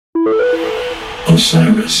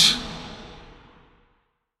Osiris.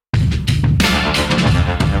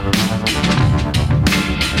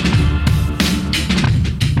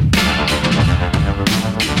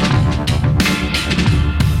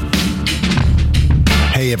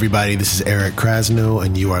 Hey everybody, this is Eric Krasno,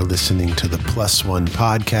 and you are listening to the Plus One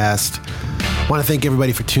podcast. I want to thank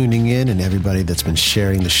everybody for tuning in and everybody that's been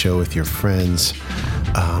sharing the show with your friends.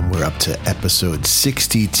 We're up to episode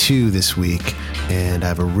 62 this week, and I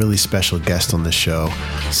have a really special guest on the show,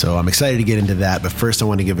 so I'm excited to get into that. But first, I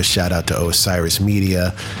want to give a shout out to Osiris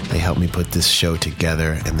Media. They helped me put this show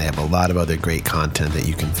together, and they have a lot of other great content that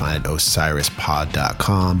you can find at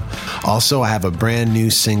osirispod.com. Also, I have a brand new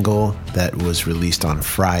single that was released on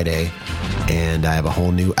Friday, and I have a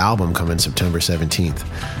whole new album coming September 17th.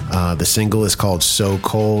 The single is called So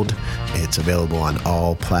Cold. It's available on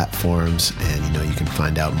all platforms, and you can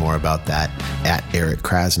find out more about that at Eric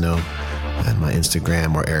Krasno on my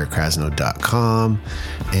Instagram or erickrasno.com,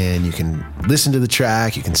 and you can listen to the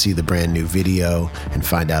track, you can see the brand new video, and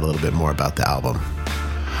find out a little bit more about the album.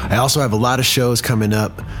 I also have a lot of shows coming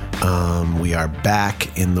up. We are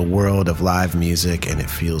back in the world of live music, and it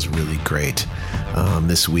feels really great.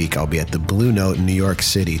 This week, I'll be at the Blue Note in New York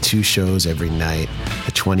City, 2 shows every night,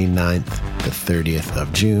 the 29th, the 30th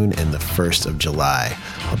of June, and the 1st of July.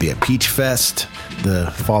 I'll be at Peach Fest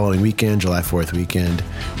the following weekend, July 4th weekend,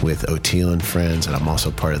 with O'Teal and Friends, and I'm also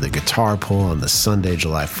part of the Guitar Pull on the Sunday,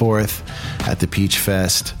 July 4th at the Peach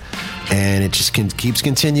Fest. And it just keeps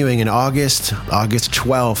continuing. In August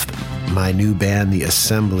 12th, my new band, The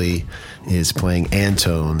Assembly, is playing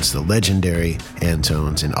Antones, the legendary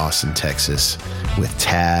Antones in Austin, Texas, with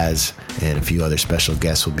Taz, and a few other special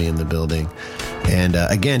guests will be in the building. And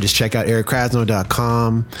again, just check out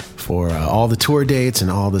erickrasno.com for all the tour dates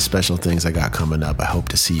and all the special things I got coming up. I hope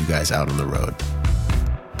to see you guys out on the road.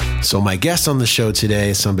 So my guest on the show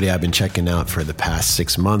today is somebody I've been checking out for the past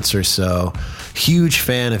 6 months or so. Huge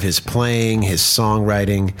fan of his playing, his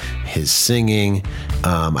songwriting, his singing.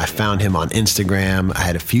 I found him on Instagram. I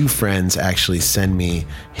had a few friends actually send me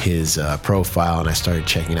his profile, and I started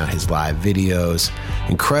checking out his live videos.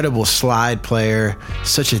 Incredible slide player,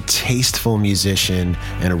 such a tasteful musician,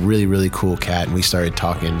 and a really, really cool cat. And we started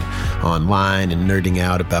talking online and nerding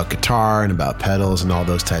out about guitar and about pedals and all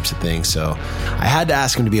those types of things. So I had to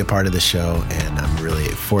ask him to be a part of the show, and I'm really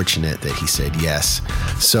fortunate that he said yes.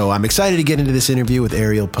 So I'm excited to get into this interview with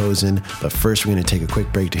Ariel Posen, but first we're going to take a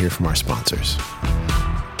quick break to hear from our sponsors.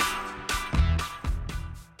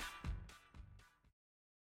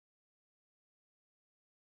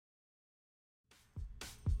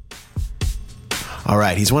 All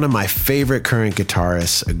right, he's one of my favorite current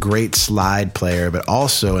guitarists, a great slide player, but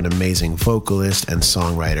also an amazing vocalist and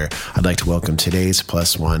songwriter. I'd like to welcome today's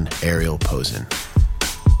Plus One, Ariel Posen.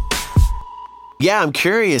 Yeah, I'm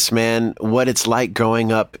curious, man, what it's like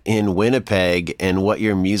growing up in Winnipeg and what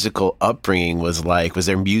your musical upbringing was like. Was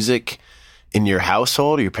there music in your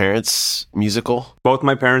household? Are your parents musical? Both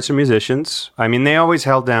my parents are musicians. I mean, they always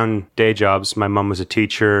held down day jobs. My mom was a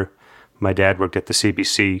teacher. My dad worked at the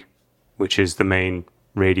CBC, which is the main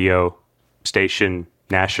radio station,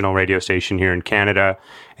 national radio station here in Canada.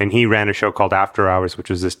 And he ran a show called After Hours, which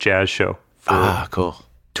was this jazz show for cool.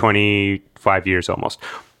 25 years almost.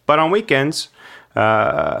 But on weekends,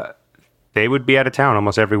 they would be out of town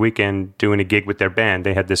almost every weekend doing a gig with their band.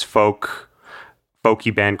 They had this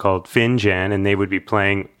folky band called Finjan, and they would be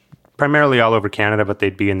playing primarily all over Canada, but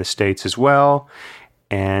they'd be in the States as well.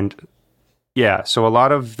 And yeah, so a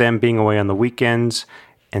lot of them being away on the weekends,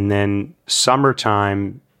 and then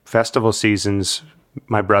summertime, festival seasons,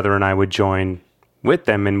 my brother and I would join with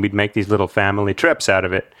them, and we'd make these little family trips out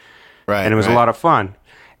of it. Right. And it was a lot of fun.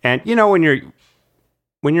 And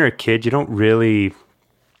when you're a kid, you don't really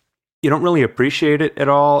appreciate it at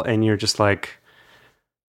all, and you're just like,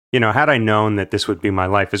 had I known that this would be my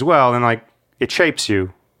life as well, and like it shapes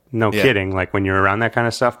you, no kidding, like when you're around that kind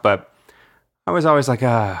of stuff. But I was always like,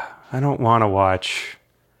 I don't want to watch,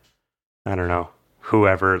 I don't know,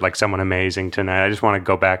 whoever, like someone amazing tonight. I just want to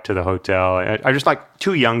go back to the hotel. I just like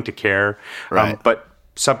too young to care. Right. But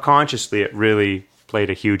subconsciously, it really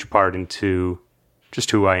played a huge part into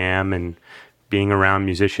just who I am, and being around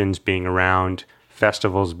musicians, being around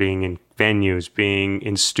festivals, being in venues, being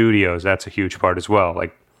in studios. That's a huge part as well.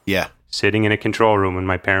 Like, sitting in a control room when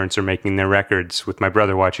my parents are making their records with my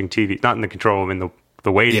brother watching TV, not in the control room, in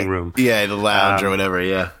the waiting room. Yeah, the lounge or whatever,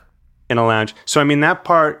 in a lounge. So, I mean, that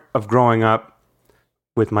part of growing up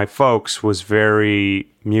with my folks was very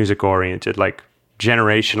music oriented, like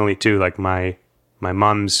generationally too. Like my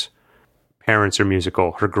mom's parents are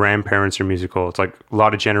musical, her grandparents are musical. It's like a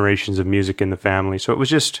lot of generations of music in the family. So it was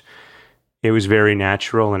just, it was very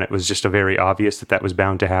natural, and it was just a very obvious that that was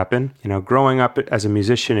bound to happen. You know, growing up as a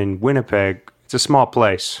musician in Winnipeg, it's a small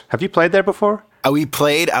place. Have you played there before? We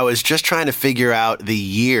played, I was just trying to figure out the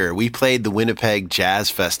year. We played the Winnipeg Jazz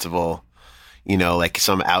Festival, you know, like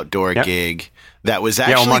some outdoor gig that was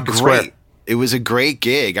actually great. Square. It was a great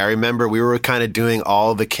gig. I remember we were kind of doing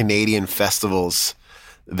all the Canadian festivals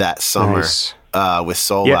that summer. Nice. With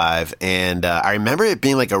Soul Live, and I remember it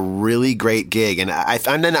being like a really great gig.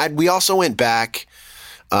 And we also went back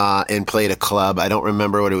and played a club. I don't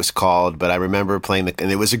remember what it was called, but I remember playing and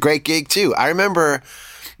it was a great gig too. I remember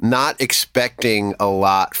not expecting a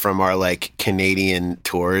lot from our like Canadian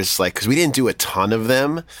tours, like because we didn't do a ton of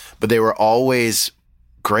them, but they were always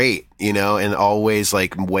great, you know, and always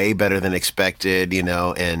like way better than expected, you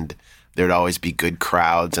know, and there'd always be good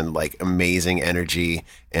crowds and like amazing energy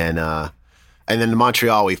and then in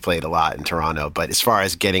Montreal, we've played a lot in Toronto. But as far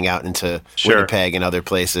as getting out into Winnipeg and other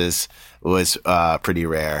places was pretty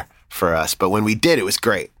rare for us. But when we did, it was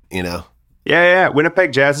great, you know? Yeah.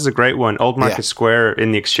 Winnipeg Jazz is a great one. Old Market Square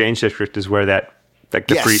in the Exchange District is where the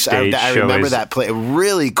free stage I show remember is. that play. A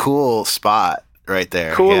really cool spot right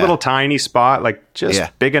there. Cool little tiny spot, like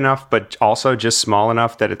just big enough, but also just small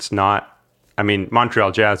enough that it's not... I mean,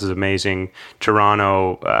 Montreal Jazz is amazing.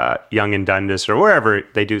 Toronto, Yonge and Dundas, or wherever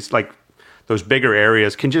they do, like... Those bigger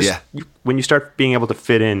areas can just, when you start being able to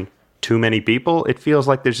fit in too many people, it feels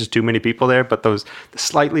like there's just too many people there. But the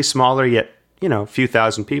slightly smaller, yet, you know, a few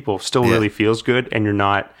thousand people still really feels good. And you're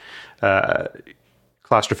not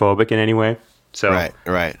claustrophobic in any way. So,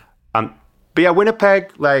 right. But yeah,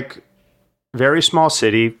 Winnipeg, like very small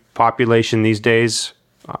city, population these days,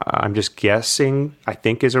 I'm just guessing, I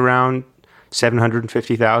think is around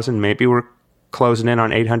 750,000. Maybe we're closing in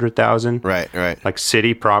on 800,000. Right. Like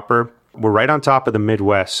city proper. We're right on top of the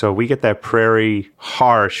Midwest, so we get that prairie,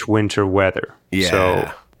 harsh winter weather. Yeah.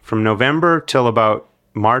 So from November till about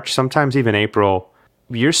March, sometimes even April,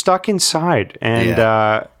 you're stuck inside. And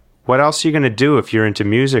what else are you going to do if you're into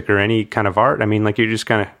music or any kind of art? I mean, like you're just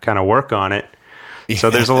going to kind of work on it. Yeah. So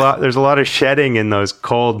there's a lot of shedding in those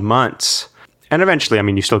cold months. And eventually, I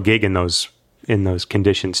mean, you still gig in those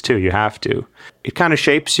conditions too. You have to. It kind of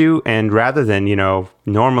shapes you, and rather than, you know,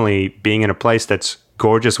 normally being in a place that's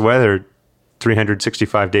gorgeous weather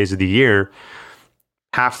 365 days of the year,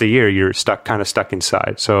 half the year you're stuck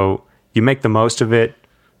inside. So you make the most of it.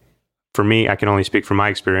 For me, I can only speak from my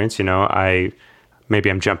experience, you know, maybe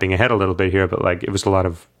I'm jumping ahead a little bit here, but like it was a lot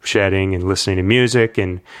of shedding and listening to music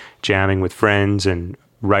and jamming with friends and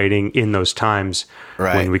writing in those times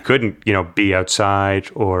when we couldn't, you know, be outside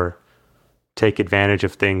or take advantage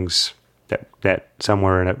of things that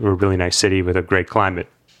somewhere in a really nice city with a great climate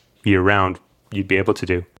year round you'd be able to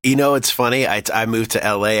do. You know, it's funny. I moved to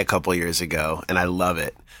LA a couple years ago and I love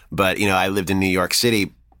it. But, you know, I lived in New York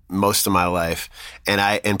City most of my life,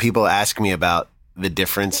 and people ask me about the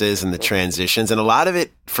differences and the transitions. And a lot of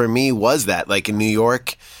it for me was that, like in New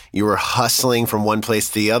York, you were hustling from one place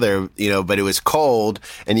to the other, you know, but it was cold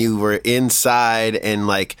and you were inside, and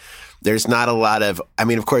like, there's not a lot of, I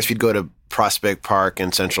mean, of course you'd go to Prospect Park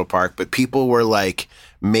and Central Park, but people were like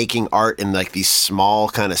making art in like these small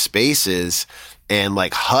kind of spaces and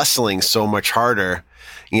like hustling so much harder,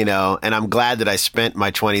 you know. And I'm glad that I spent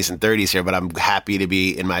my 20s and 30s here, but I'm happy to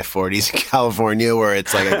be in my 40s in California, where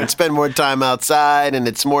it's like I can spend more time outside and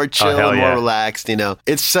it's more chill and more relaxed, you know.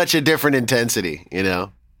 It's such a different intensity, you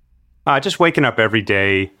know. Just waking up every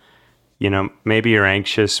day, you know, maybe you're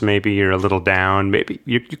anxious, maybe you're a little down, maybe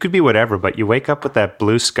you could be whatever, but you wake up with that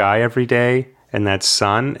blue sky every day and that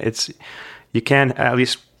sun. You can, at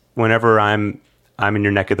least whenever I'm in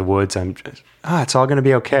your neck of the woods, I'm just, it's all going to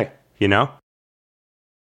be okay, you know?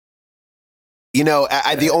 You know,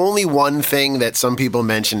 the only one thing that some people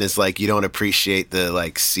mention is like you don't appreciate the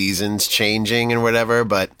like seasons changing and whatever,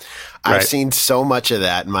 but I've seen so much of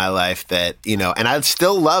that in my life that, you know, and I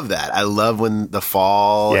still love that. I love when the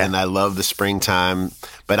fall and I love the springtime,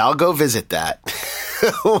 but I'll go visit that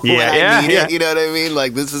when I need it. You know what I mean?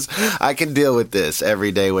 Like I can deal with this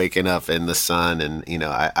every day waking up in the sun, and, you know,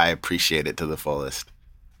 I appreciate it to the fullest.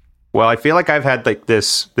 Well, I feel like I've had like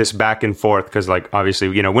this back and forth because, like,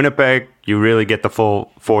 obviously, you know, Winnipeg, you really get the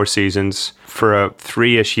full 4 seasons. For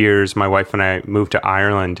 3-ish years, my wife and I moved to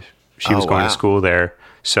Ireland. She was going to school there.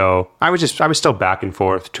 So I was still back and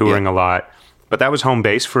forth touring a lot, but that was home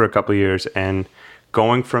base for a couple of years. And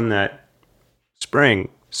going from that spring,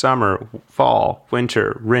 summer, fall,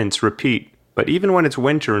 winter, rinse, repeat. But even when it's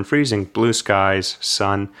winter and freezing, blue skies,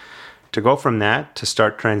 sun, to go from that to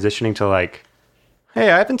start transitioning to like, hey,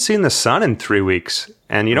 I haven't seen the sun in 3 weeks.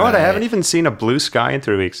 And you know what? I haven't even seen a blue sky in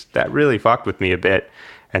 3 weeks. That really fucked with me a bit.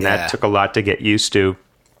 And that took a lot to get used to.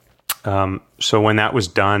 So when that was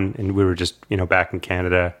done and we were just, back in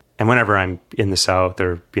Canada, and whenever I'm in the South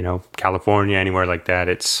or, California, anywhere like that,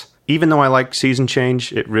 it's, even though I like season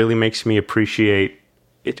change, it really makes me appreciate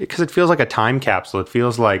it because it feels like a time capsule. It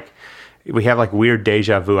feels like we have like weird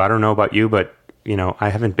deja vu. I don't know about you, but I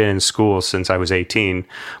haven't been in school since I was 18,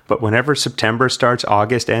 but whenever September starts,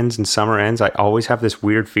 August ends and summer ends, I always have this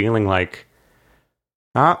weird feeling like,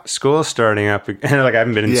 school's starting up. And like I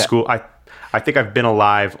haven't been in school. I think I've been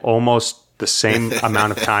alive almost the same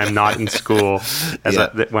amount of time not in school as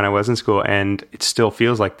when I was in school, and it still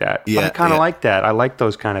feels like that. But I kind of like that. I like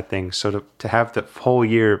those kind of things. So to have the whole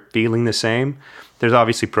year feeling the same, there's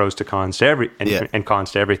obviously pros to cons to and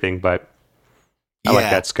cons to everything, but I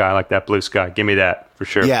like that sky, I like that blue sky. Give me that for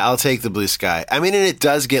sure. Yeah, I'll take the blue sky. I mean, and it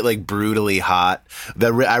does get like brutally hot.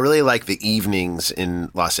 I really like the evenings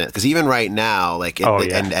in Los Angeles because even right now, like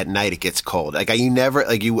and at night it gets cold. Like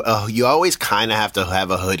you always kind of have to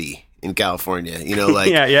have a hoodie in California.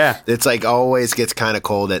 Like it's like always gets kind of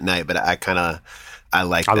cold at night. But I like that. I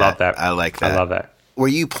love that. I like that. I love that. Were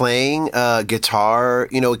you playing guitar?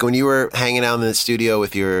 Like when you were hanging out in the studio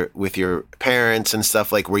with your parents and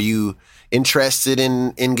stuff. Like, were you interested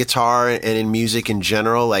in guitar and in music in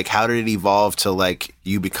general? Like, how did it evolve to like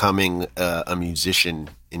you becoming a musician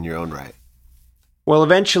in your own right? Well,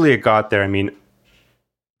 eventually it got there. I mean,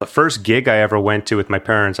 the first gig I ever went to with my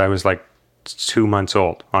parents, I was like 2 months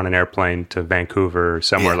old on an airplane to Vancouver or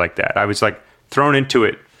somewhere like that. I was like thrown into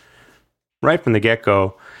it right from the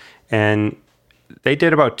get-go. And they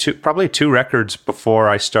did about probably two records before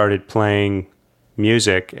I started playing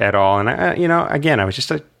music at all. And again, I was just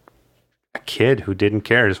a kid who didn't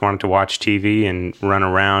care, just wanted to watch TV and run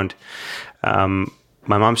around. My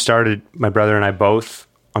mom started my brother and I both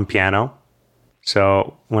on piano.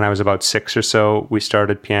 So when I was about 6 or so, we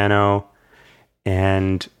started piano.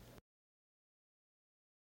 And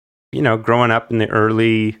growing up in the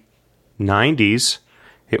early 90s,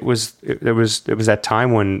 it was that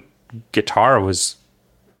time when guitar was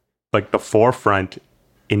like the forefront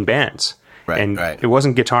in bands. Right. It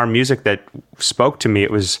wasn't guitar music that spoke to me.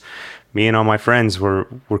 It was me and all my friends were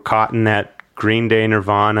caught in that Green Day,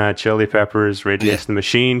 Nirvana, Chili Peppers, Rage Against the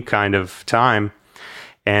Machine kind of time.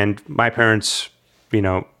 And my parents,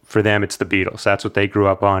 for them, it's the Beatles. That's what they grew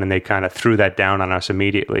up on, and they kind of threw that down on us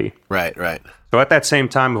immediately. Right. So at that same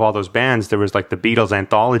time of all those bands, there was like the Beatles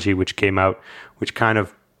anthology, which came out, which kind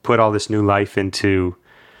of put all this new life into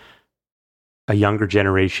a younger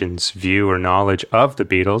generation's view or knowledge of the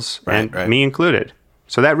Beatles, and me included.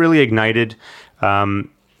 So that really ignited,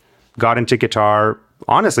 got into guitar,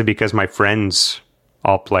 honestly, because my friends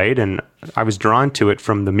all played, and I was drawn to it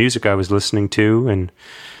from the music I was listening to. And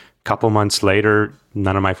a couple months later,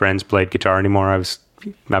 none of my friends played guitar anymore. I was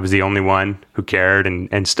the only one who cared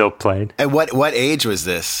and still played. And what age was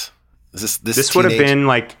this? This would have been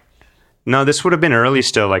like, no, this would have been early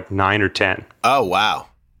still, like 9 or 10. Oh, wow.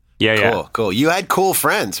 Yeah. Cool. You had cool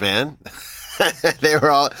friends, man. They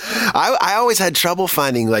were all, I always had trouble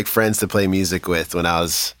finding like friends to play music with when I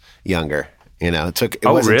was younger. It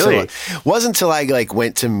wasn't until I like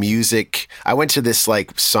went to music. I went to this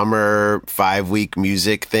like summer 5-week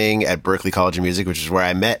music thing at Berklee College of Music, which is where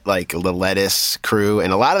I met like the Lettuce crew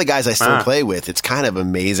and a lot of the guys I still play with. It's kind of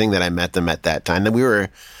amazing that I met them at that time. Then we were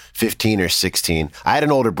 15 or 16. I had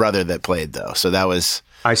an older brother that played though, so that was,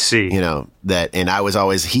 I see, that, and I was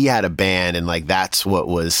always, he had a band, and like that's what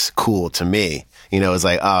was cool to me. It was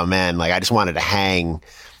like, oh man, like I just wanted to hang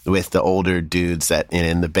with the older dudes that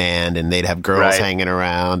in the band, and they'd have girls hanging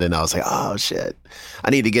around, and I was like, oh shit,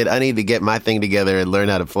 I need to get my thing together and learn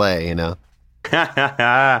how to play.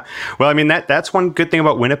 Well, I mean that's one good thing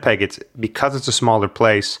about Winnipeg. It's because it's a smaller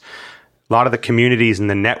place. A lot of the communities and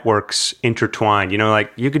the networks intertwine.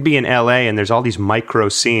 Like you could be in LA and there's all these micro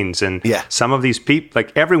scenes, and some of these people,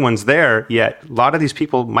 like everyone's there, yet a lot of these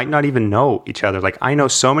people might not even know each other. Like I know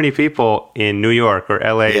so many people in New York or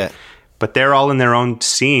LA, but they're all in their own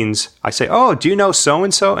scenes. I say, oh, do you know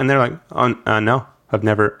so-and-so? And they're like, oh, no, I've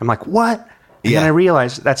never. I'm like, what? And then I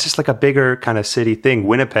realize that's just like a bigger kind of city thing.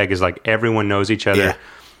 Winnipeg is like everyone knows each other.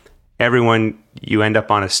 Everyone, you end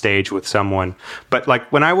up on a stage with someone. But like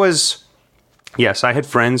when I was... Yes, I had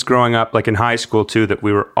friends growing up, like in high school too, that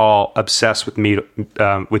we were all obsessed with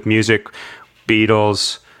music,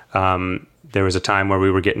 Beatles. There was a time where we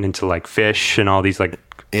were getting into like Fish and all these like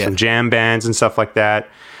some jam bands and stuff like that.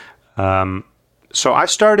 So I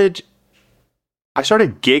started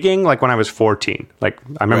gigging like when I was 14. Like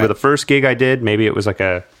I remember the first gig I did, maybe it was like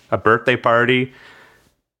a birthday party.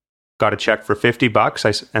 Got a check for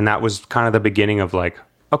 $50, and that was kind of the beginning of like,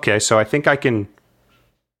 okay, so I think I can.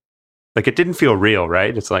 Like it didn't feel real,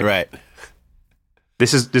 right? It's like,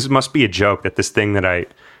 this must be a joke, that this thing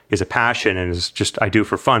that is a passion and is just I do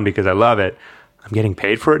for fun because I love it. I'm getting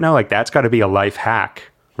paid for it now. Like, that's got to be a life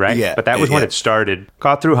hack, right? Yeah. But that was when it started.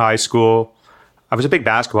 Got through high school. I was a big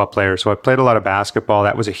basketball player, so I played a lot of basketball.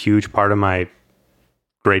 That was a huge part of my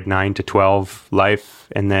grade 9 to 12 life.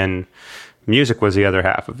 And then music was the other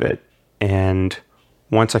half of it. And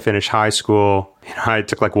once I finished high school, I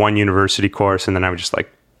took like one university course, and then I was just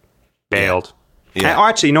like bailed. Yeah.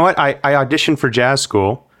 Actually, you know what? I auditioned for jazz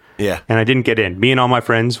school. Yeah. And I didn't get in. Me and all my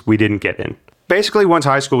friends, we didn't get in. Basically, once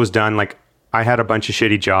high school was done, like, I had a bunch of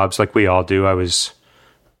shitty jobs like we all do. I was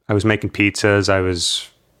making pizzas. I was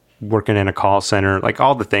working in a call center, like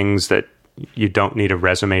all the things that you don't need a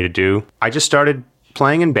resume to do. I just started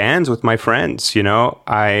playing in bands with my friends.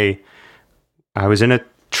 I was in a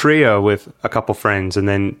trio with a couple friends, and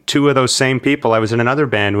then two of those same people I was in another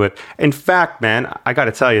band with. In fact, man, I got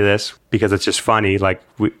to tell you this because it's just funny. Like,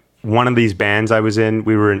 one of these bands I was in,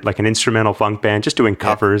 we were in like an instrumental funk band, just doing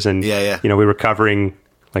covers, and we were covering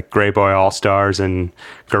like Grey Boy All Stars and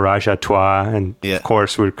Garage à Toi, and of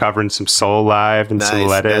course we were covering some Soul Live and some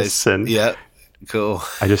Lettuce, and cool.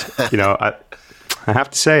 I just I have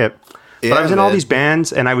to say it, but I was in all these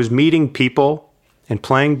bands, and I was meeting people and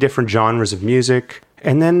playing different genres of music.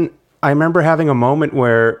 And then I remember having a moment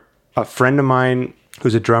where a friend of mine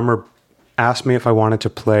who's a drummer asked me if I wanted to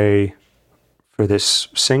play for this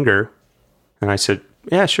singer, and I said,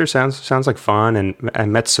 yeah, sure, sounds like fun. And I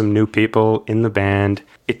met some new people in the band.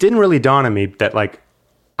 It didn't really dawn on me that like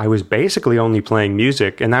I was basically only playing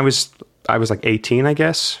music, and I was like 18, I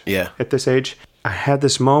guess. Yeah. At this age, I had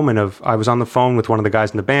this moment of I was on the phone with one of the guys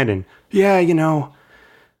in the band, and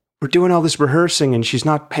we're doing all this rehearsing, and she's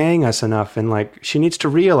not paying us enough, and like she needs to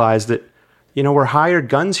realize that we're hired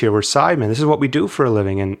guns here, we're sidemen. This is what we do for a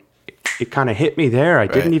living, and it kind of hit me there. I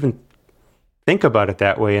didn't even think about it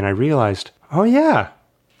that way, and I realized, oh yeah,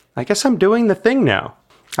 I guess I'm doing the thing now.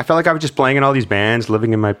 I felt like I was just playing in all these bands,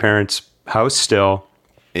 living in my parents' house still.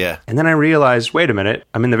 Yeah. And then I realized, wait a minute,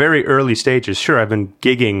 I'm in the very early stages. Sure, I've been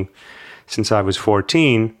gigging since I was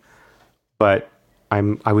 14, but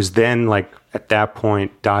I was then like at that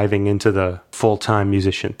point diving into the full-time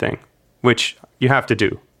musician thing, which you have to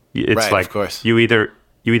do. It's right, like, of course. you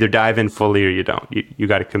either dive in fully or you don't. You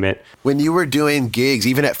got to commit. When you were doing gigs,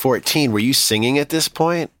 even at 14, were you singing at this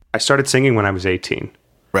point? I started singing when I was 18.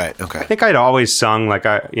 Right. Okay. I think I'd always sung, like,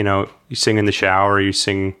 you sing in the shower, you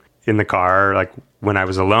sing in the car, like when I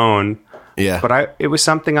was alone. Yeah. But it was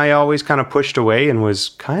something I always kind of pushed away and was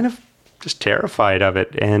kind of just terrified of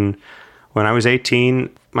it. And when I was 18,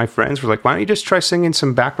 my friends were like, why don't you just try singing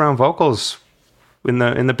some background vocals in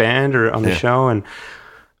the band or on the show? And,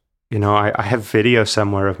 I have video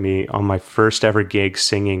somewhere of me on my first ever gig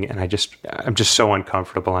singing, and I'm just so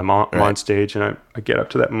uncomfortable. I'm on stage, and I get up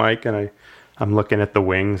to that mic, and I'm looking at the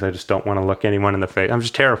wings. I just don't want to look anyone in the face. I'm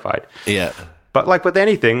just terrified. Yeah. But like with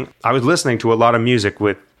anything, I was listening to a lot of music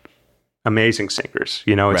with amazing singers.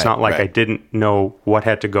 It's not like I didn't know what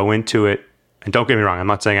had to go into it. And don't get me wrong, I'm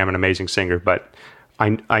not saying I'm an amazing singer, but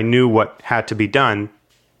I knew what had to be done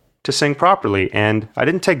to sing properly. And I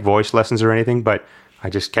didn't take voice lessons or anything, but I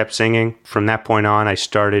just kept singing. From that point on, I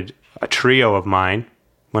started a trio of mine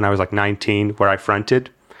when I was like 19 where I fronted.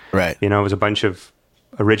 Right. It was a bunch of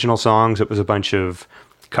original songs. It was a bunch of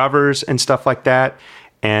covers and stuff like that.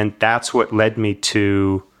 And that's what led me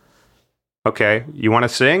to, okay, you want to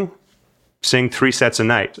sing? Sing 3 sets a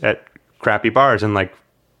night at crappy bars and like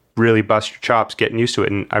really bust your chops getting used to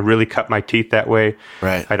it. And I really cut my teeth that way.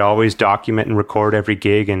 Right. I'd always document and record every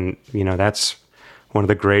gig. And, that's one of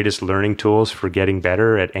the greatest learning tools for getting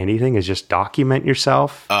better at anything is just document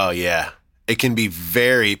yourself. Oh, yeah. It can be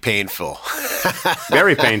very painful.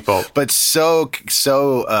 Very painful. But so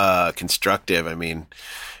constructive. I mean,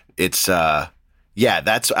 it's, I've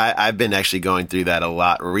been actually going through that a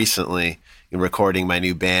lot recently in recording my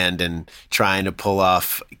new band and trying to pull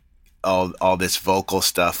off all this vocal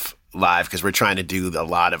stuff live, because we're trying to do a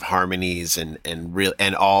lot of harmonies and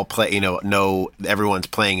all play, everyone's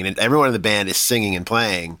playing and everyone in the band is singing and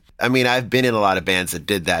playing. I mean, I've been in a lot of bands that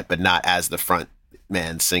did that, but not as the front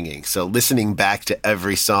man singing. So listening back to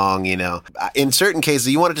every song, in certain cases,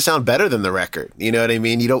 you want it to sound better than the record. You know what I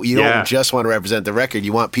mean? You don't just want to represent the record.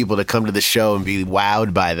 You want people to come to the show and be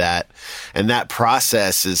wowed by that. And that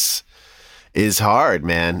process is hard,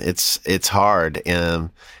 man. It's hard.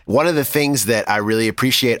 One of the things that I really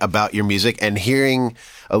appreciate about your music, and hearing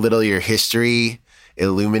a little of your history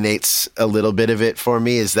illuminates a little bit of it for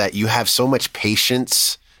me, is that you have so much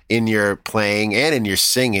patience in your playing and in your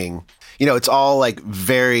singing. It's all like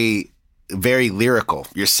very very lyrical.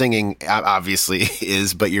 Your singing obviously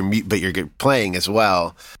is, but you're playing as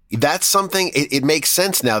well. That's something, it makes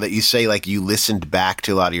sense now that you say like you listened back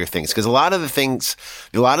to a lot of your things. Because a lot of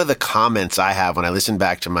the comments I have when I listen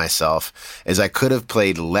back to myself is I could have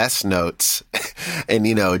played less notes and,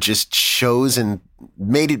 just chosen,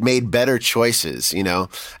 made better choices,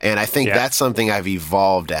 And I think that's something I've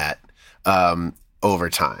evolved at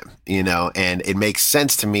over time, and it makes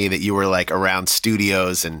sense to me that you were like around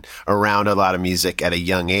studios and around a lot of music at a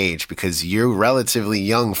young age, because you're relatively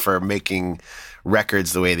young for making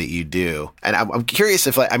records the way that you do. And I'm curious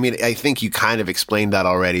if I think you kind of explained that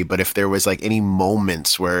already, but if there was like any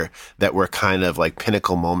moments that were kind of like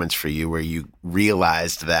pinnacle moments for you where you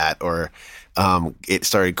realized that, or it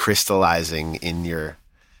started crystallizing in your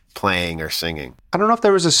playing or singing. I don't know if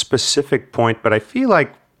there was a specific point, but I feel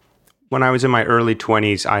like when I was in my early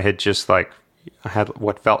 20s, I had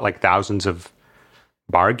what felt like thousands of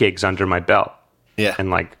bar gigs under my belt. Yeah. And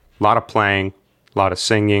like a lot of playing, a lot of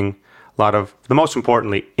singing, the most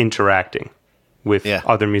importantly, interacting with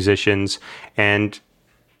other musicians. And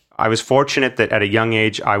I was fortunate that at a young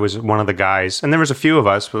age, I was one of the guys, and there was a few of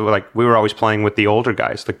us, but we were always playing with the older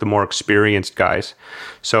guys, like the more experienced guys.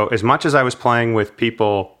 So as much as I was playing with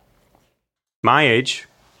people my age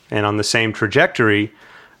and on the same trajectory,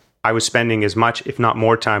 I was spending as much, if not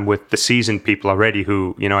more time with the seasoned people already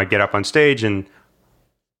who, I'd get up on stage and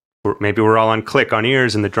maybe we're all on click on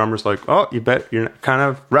ears and the drummer's like, oh, you're kind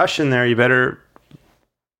of rushing there. You better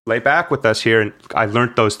lay back with us here. And I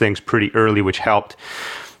learned those things pretty early, which helped.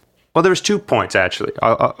 Well, there was 2 points actually,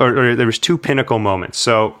 or there was 2 pinnacle moments.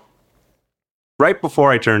 So right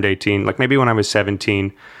before I turned 18, like maybe when I was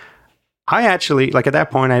 17, I actually, like at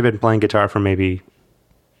that point, I had been playing guitar for maybe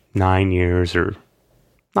 9 years or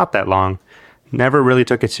not that long. Never really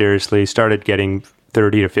took it seriously. Started getting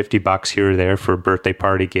 $30 to $50 here or there for birthday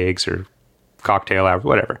party gigs or cocktail hours,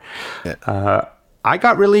 whatever. Yeah. I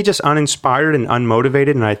got really just uninspired and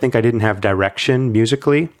unmotivated, and I think I didn't have direction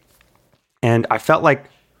musically. And I felt like,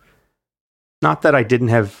 not that I didn't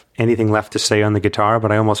have anything left to say on the guitar,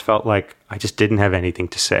 but I almost felt like I just didn't have anything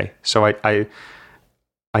to say. So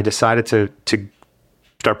I decided to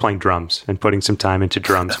start playing drums and putting some time into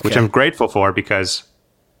drums, which I'm grateful for, because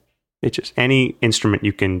it just, any instrument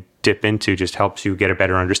you can dip into just helps you get a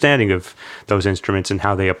better understanding of those instruments and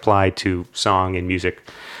how they apply to song and music.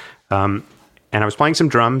 And I was playing some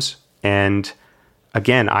drums, and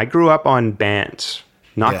again, I grew up on bands,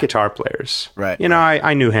 not guitar players. Right.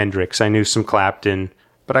 I knew Hendrix, I knew some Clapton,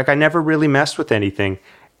 but I never really messed with anything.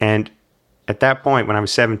 And at that point, when I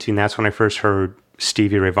was 17, that's when I first heard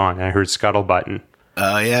Stevie Ray Vaughan, and I heard Scuttlebutton.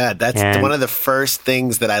 Oh yeah, that's one of the first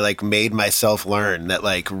things that I made myself learn that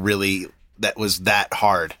really that was that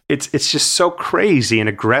hard. It's just so crazy and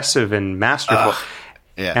aggressive and masterful.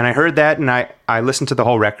 Yeah. And I heard that, and I listened to the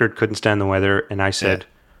whole record, Couldn't Stand the Weather, and I said,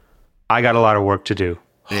 I got a lot of work to do.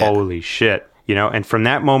 Yeah. Holy shit. And from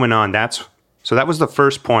that moment on, that was the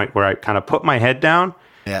first point where I kind of put my head down.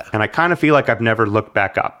 Yeah. And I kind of feel like I've never looked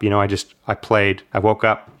back up. I played, I woke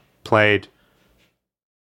up, played,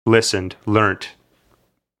 listened, learned.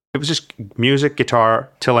 It was just music, guitar,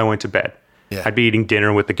 till I went to bed. Yeah. I'd be eating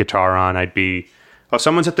dinner with the guitar on. I'd be,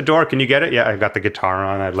 someone's at the door. Can you get it? Yeah, I got the guitar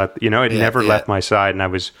on. It never left my side. And I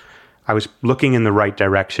was looking in the right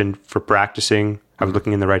direction for practicing. I was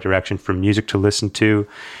looking in the right direction for music to listen to.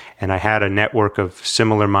 And I had a network of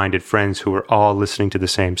similar-minded friends who were all listening to the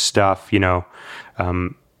same stuff.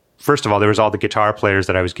 First of all, there was all the guitar players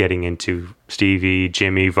that I was getting into, Stevie,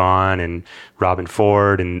 Jimmy Vaughan, and Robin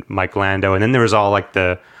Ford, and Mike Landau. And then there was all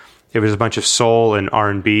it was a bunch of soul and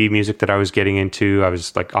R&B music that I was getting into. I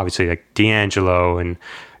was obviously D'Angelo and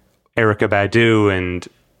Erykah Badu and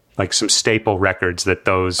some staple records that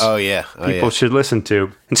those people should listen to.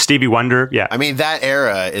 And Stevie Wonder, yeah. I mean, that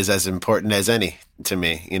era is as important as any to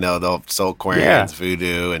me. The Soul Aquarians,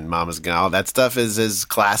 Voodoo, and Mama's Gun. All that stuff is as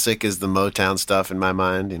classic as the Motown stuff in my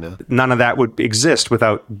mind, None of that would exist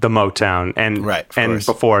without the Motown and course.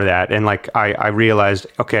 Before that. And I realized,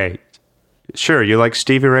 okay, sure, you like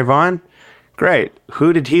Stevie Ray Vaughan? Great.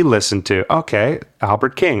 Who did he listen to? Okay,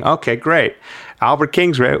 Albert King. Okay, great. Albert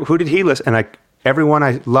King's who did he listen? And everyone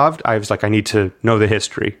I loved, I was like, I need to know the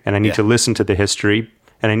history, and I need to listen to the history,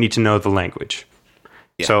 and I need to know the language.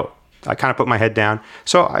 Yeah. So I kind of put my head down.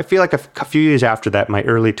 So I feel like a few years after that, my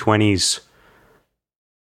early 20s,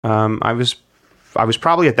 I was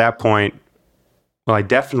probably at that point, well, I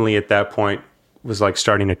definitely at that point was like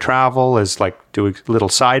starting to travel, as like doing little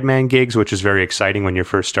sideman gigs, which is very exciting when you're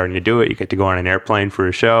first starting to do it. You get to go on an airplane for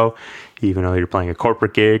a show, even though you're playing a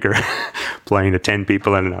corporate gig or playing to 10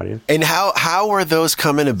 people in an audience. And how were those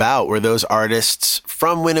coming about? Were those artists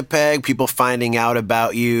from Winnipeg, people finding out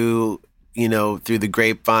about you, you know, through the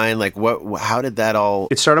grapevine? Like how did that all...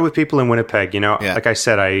 It started with people in Winnipeg, you know. Yeah. Like I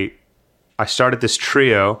said, I started this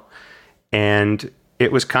trio, and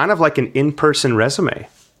it was kind of like an in-person resume,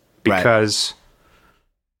 because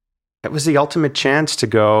it was the ultimate chance to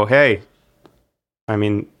go, hey, I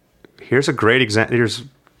mean, here's a great example. Here's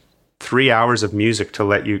 3 hours of music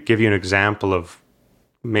to give you an example of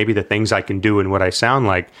maybe the things I can do and what I sound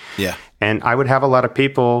like. Yeah. And I would have a lot of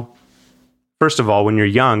people, first of all, when you're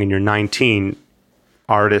young and you're 19,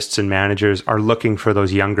 artists and managers are looking for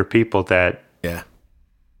those younger people that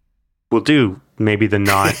will do maybe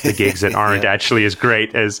the gigs that aren't actually as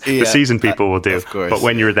great as the seasoned people will do. Of course, but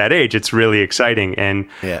when you're that age, it's really exciting. And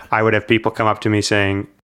I would have people come up to me saying,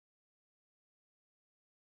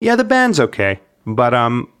 yeah, the band's okay, but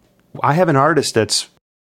I have an artist has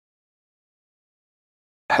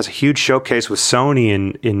a huge showcase with Sony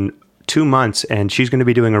in 2 months, and she's going to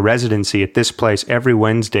be doing a residency at this place every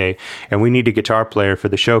Wednesday, and we need a guitar player for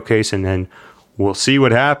the showcase, and then we'll see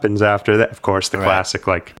what happens after that. Of course, the classic,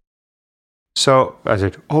 like... So I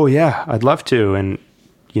said, oh yeah, I'd love to. And,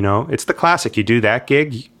 you know, it's the classic. You do that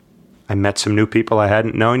gig. I met some new people I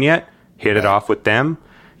hadn't known yet, hit it off with them.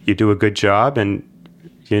 You do a good job, and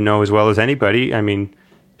you know as well as anybody. I mean,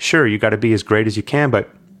 sure, you got to be as great as you can, but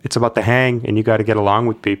it's about the hang, and you got to get along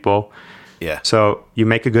with people. Yeah. So you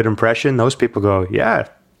make a good impression. Those people go, yeah,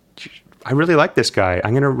 I really like this guy.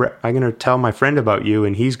 I'm gonna tell my friend about you,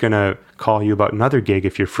 and he's gonna call you about another gig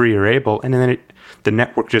if you're free or able. And then the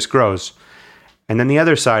network just grows. And then the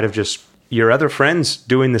other side of just your other friends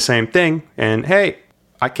doing the same thing, and hey,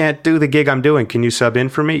 I can't do the gig I'm doing. Can you sub in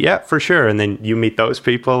for me? Yeah, for sure. And then you meet those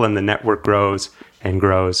people, and the network grows and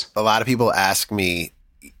grows. A lot of people ask me,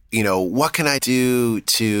 you know, what can I do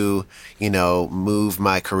to, you know, move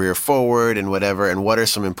my career forward and whatever, and what are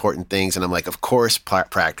some important things? And I'm like, of course,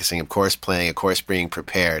 practicing, of course, playing, of course, being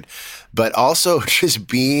prepared, but also just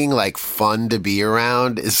being like fun to be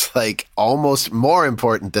around is like almost more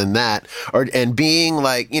important than that. And being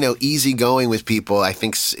like, you know, easygoing with people, I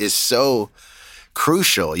think is so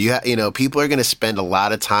crucial. You know, people are going to spend a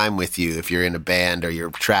lot of time with you if you're in a band or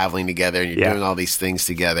you're traveling together and you're doing all these things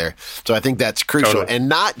together. So I think that's crucial. Totally. And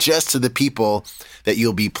not just to the people that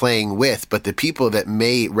you'll be playing with, but the people that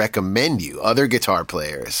may recommend you, other guitar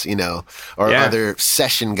players, you know, or other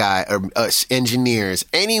session guy or engineers,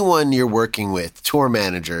 anyone you're working with, tour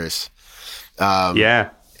managers.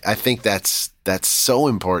 I think that's so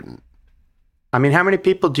important. I mean, how many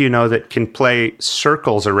people do you know that can play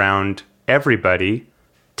circles around everybody,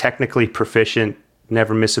 technically proficient,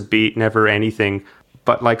 never miss a beat, never anything,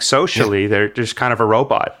 but like socially, they're just kind of a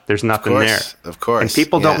robot. There's nothing there. Of course. And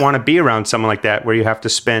people don't want to be around someone like that where you have to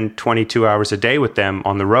spend 22 hours a day with them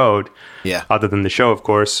on the road, other than the show, of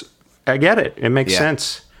course. I get it. It makes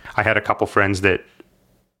sense. I had a couple friends that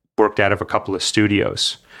worked out of a couple of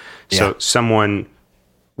studios. So someone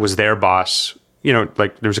was their boss. You know,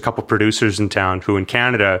 like there's a couple producers in town who in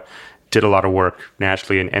Canada did a lot of work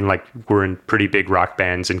naturally and like were in pretty big rock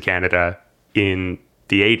bands in Canada in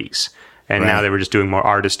the 80s. And now they were just doing more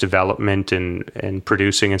artist development and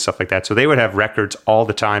producing and stuff like that. So they would have records all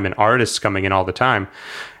the time and artists coming in all the time.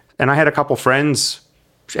 And I had a couple friends,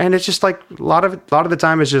 and it's just like a lot of the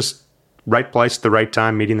time is just right place at the right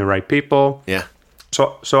time, meeting the right people. Yeah.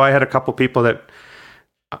 So I had a couple people that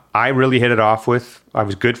I really hit it off with. I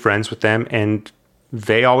was good friends with them, and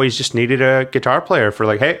they always just needed a guitar player for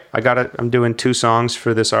like, hey, I'm doing 2 songs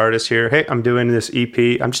for this artist here. Hey, I'm doing this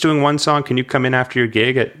EP. I'm just doing 1 song. Can you come in after your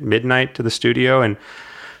gig at midnight to the studio? And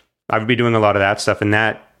I would be doing a lot of that stuff. And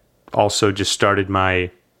that also just started my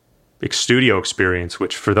studio experience,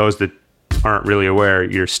 which for those that aren't really aware,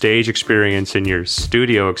 your stage experience and your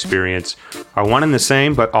studio experience are one and the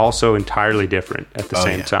same, but also entirely different at the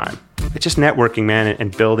same time. It's just networking, man,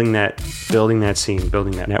 and building that scene,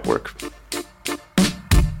 building that network.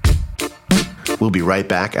 We'll be right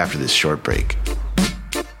back after this short break.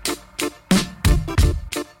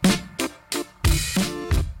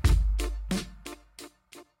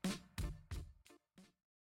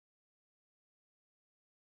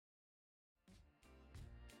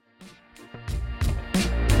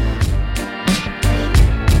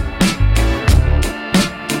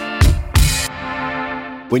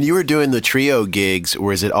 When you were doing the trio gigs,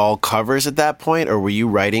 was it all covers at that point, or were you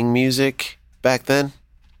writing music back then?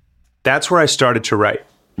 That's where I started to write.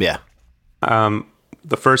 Yeah.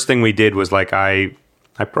 The first thing we did was like I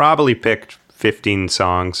probably picked 15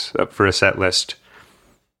 songs up for a set list.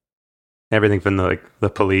 Everything from the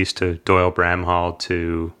Police to Doyle Bramhall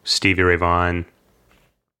to Stevie Ray Vaughan.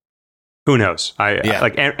 Who knows? I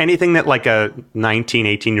like anything that like a 19,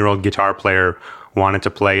 18-year-old guitar player wanted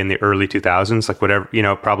to play in the early 2000s, like whatever,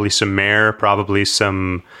 probably some Mare, probably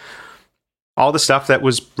some, all the stuff that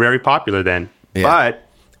was very popular then. Yeah. But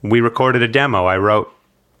we recorded a demo. I wrote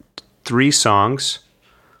 3 songs,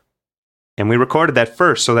 and we recorded that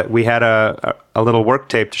first so that we had a little work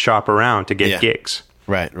tape to shop around to get gigs.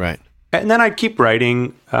 Right. And then I'd keep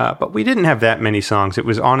writing, but we didn't have that many songs. It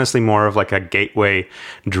was honestly more of like a gateway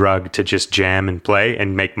drug to just jam and play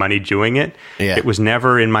and make money doing it. Yeah. It was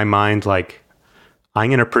never in my mind like, I'm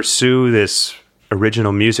going to pursue this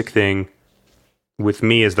original music thing with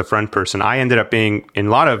me as the front person. I ended up being in a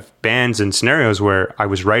lot of bands and scenarios where I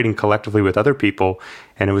was writing collectively with other people,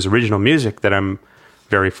 and it was original music that I'm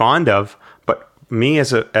very fond of. But me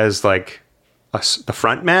as like the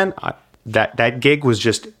front man, that gig was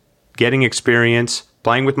just getting experience,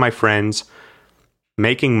 playing with my friends,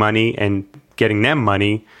 making money and getting them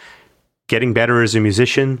money, getting better as a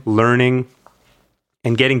musician, learning,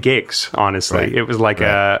 and getting gigs, honestly. Right. It was like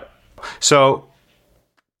so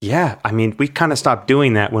yeah, I mean, we kind of stopped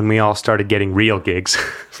doing that when we all started getting real gigs,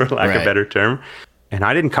 for lack of a better term. And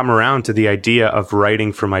I didn't come around to the idea of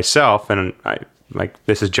writing for myself, and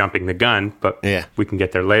this is jumping the gun, but we can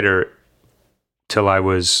get there later, till I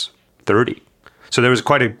was 30. So there was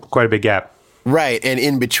quite a big gap. Right. And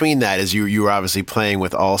in between that, as you were obviously playing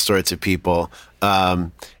with all sorts of people,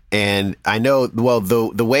 and I know, well,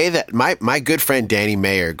 the way that my good friend Danny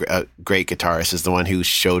Mayer, a great guitarist, is the one who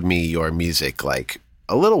showed me your music like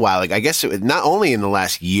a little while. Like I guess it was not only in the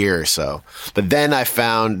last year or so, but then I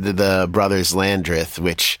found the brothers Landreth,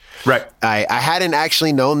 which I hadn't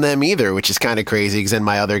actually known them either, which is kind of crazy because then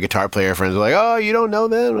my other guitar player friends were like, "Oh, you don't know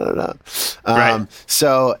them?" Blah, blah, blah.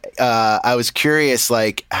 So I was curious,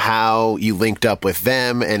 like how you linked up with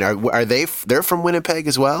them, and they're from Winnipeg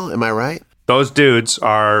as well? Am I right? Those dudes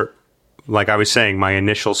are, like I was saying, my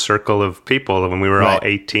initial circle of people when we were all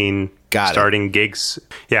 18, starting gigs.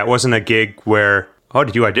 Yeah, it wasn't a gig where, oh,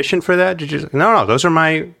 did you audition for that? Did you? No, those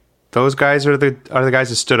guys are the guys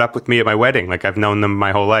that stood up with me at my wedding. Like I've known them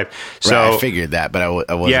my whole life. So I figured that, but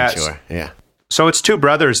I wasn't sure. Yeah. So it's 2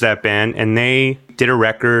 brothers, that band, and they did a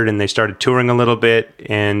record and they started touring a little bit.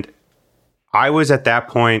 And I was at that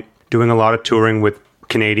point doing a lot of touring with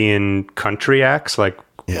Canadian country acts, like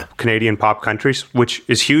Canadian pop countries, which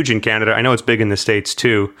is huge in Canada. I know it's big in the States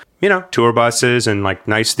too. Tour buses and like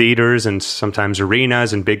nice theaters and sometimes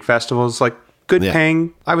arenas and big festivals, like good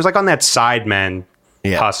paying. I was like on that sideman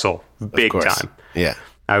hustle, big time. Yeah.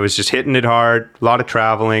 I was just hitting it hard, a lot of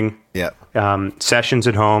traveling, sessions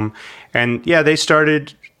at home. And they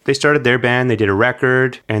started their band. They did a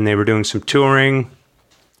record and they were doing some touring.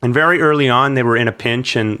 And very early on, they were in a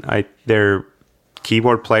pinch, and their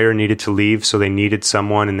keyboard player needed to leave, so they needed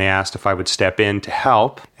someone, and they asked if I would step in to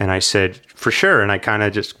help. And I said, for sure. And I kind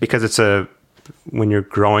of just, because when you're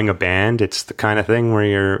growing a band, it's the kind of thing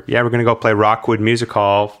where we're going to go play Rockwood Music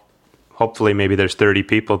Hall. Hopefully maybe there's 30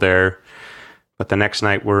 people there. But the next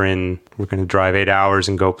night we're going to drive 8 hours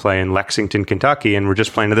and go play in Lexington, Kentucky, and we're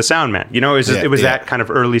just playing to the sound man. It was that kind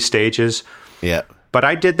of early stages. Yeah. But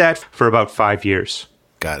I did that for about 5 years.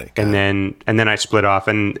 Got it. And then I split off.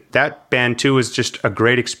 And that band too was just a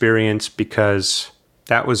great experience because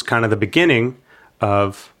that was kind of the beginning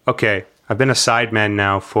of, okay, I've been a sideman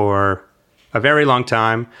now for a very long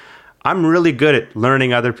time. I'm really good at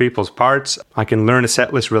learning other people's parts. I can learn a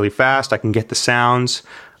set list really fast. I can get the sounds.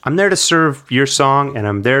 I'm there to serve your song, and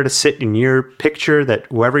I'm there to sit in your picture, that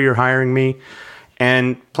whoever you're hiring me.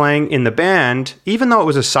 And playing in the band, even though it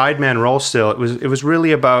was a sideman role still, it was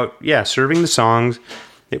really about, serving the songs.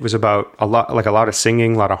 It was about a lot of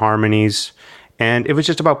singing, a lot of harmonies. And it was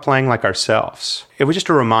just about playing like ourselves. It was just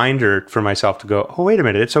a reminder for myself to go, oh, wait a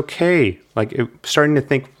minute, it's okay. Like starting to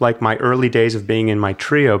think like my early days of being in my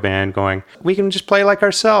trio band, going, we can just play like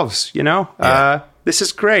ourselves, this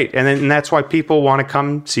is great. And that's why people want to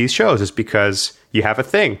come see shows, is because you have a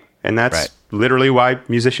thing. And that's literally why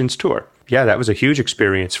musicians tour. Yeah, that was a huge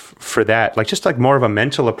experience for that. Like just like more of a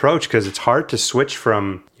mental approach, because it's hard to switch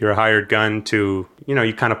from you're a hired gun to,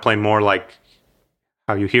 you kind of play more like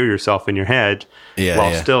how you hear yourself in your head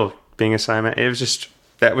while still being a sideman. It was just,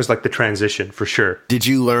 that was like the transition for sure. Did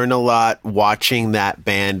you learn a lot watching that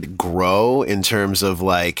band grow in terms of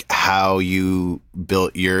like how you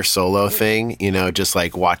built your solo thing? Just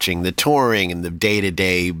like watching the touring and the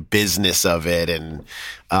day-to-day business of it and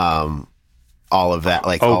all of that,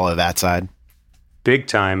 all of that side? Big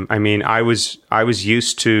time. I mean, I was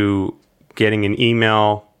used to getting an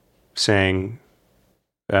email saying,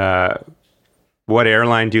 what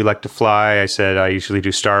airline do you like to fly? I said, I usually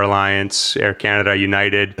do Star Alliance, Air Canada,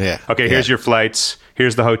 United. Yeah. Okay, here's your flights.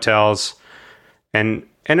 Here's the hotels. And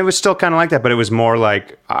it was still kind of like that, but it was more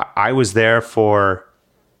like I was there for,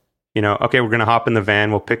 okay, we're going to hop in the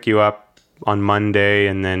van. We'll pick you up on Monday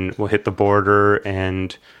and then we'll hit the border.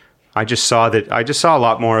 And I just saw a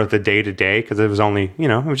lot more of the day to day because it was only,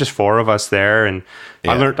 it was just 4 of us there. And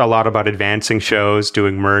I learned a lot about advancing shows,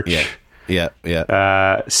 doing merch,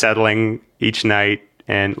 settling each night,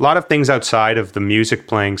 and a lot of things outside of the music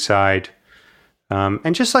playing side.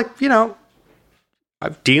 And just like,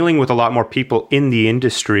 dealing with a lot more people in the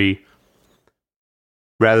industry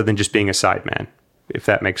rather than just being a sideman, if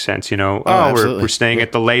that makes sense. We're staying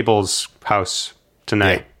at the label's house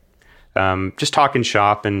tonight. Just talking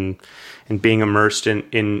shop and being immersed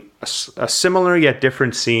in a similar yet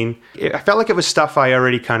different scene. I felt like it was stuff I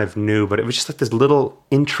already kind of knew, but it was just like this little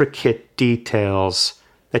intricate details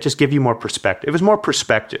that just give you more perspective. It was more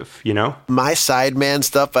perspective, My sideman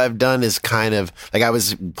stuff I've done is kind of like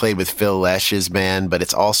played with Phil Lesh's band, but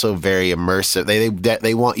it's also very immersive.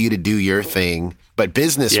 They want you to do your thing, but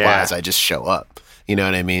business wise, I just show up. You know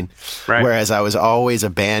what I mean? Right. Whereas I was always a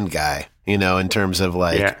band guy, in terms of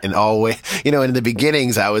and always, in the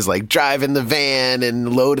beginnings, I was like driving the van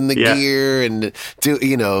and loading the gear and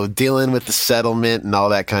dealing with the settlement and all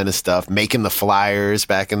that kind of stuff, making the flyers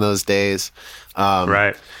back in those days.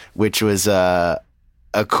 Right. Which was a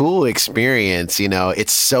cool experience.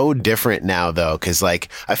 It's so different now though. 'Cause I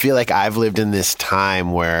feel like I've lived in this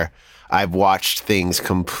time where I've watched things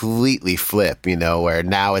completely flip, where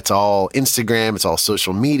now it's all Instagram, it's all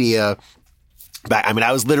social media. But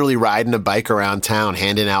I was literally riding a bike around town,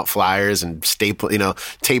 handing out flyers and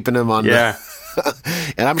taping them on. Yeah.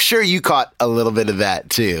 And I'm sure you caught a little bit of that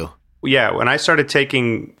too. Yeah. When I started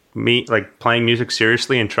taking playing music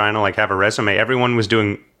seriously and trying to have a resume, everyone was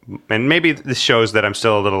doing, and maybe this shows that I'm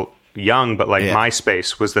still a little young, but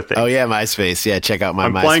MySpace was the thing. Oh yeah, MySpace. Yeah, check out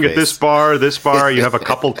I'm MySpace. Playing at this bar. You have a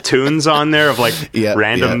couple tunes on there of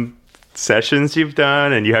random sessions you've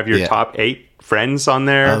done, and you have your top 8 friends on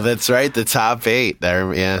there. Oh, that's right, the top 8.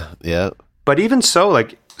 There, yeah. But even so,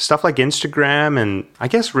 stuff like Instagram, and I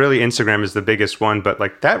guess really Instagram is the biggest one, but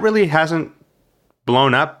that really hasn't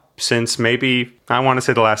blown up since maybe I want to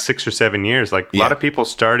say the last 6 or 7 years. A lot of people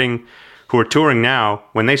starting who are touring now,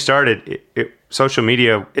 when they started, social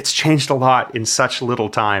media, it's changed a lot in such little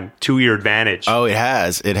time to your advantage. Oh, it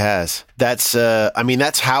has. That's,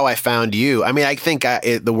 that's how I found you. I think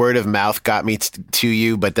the word of mouth got me to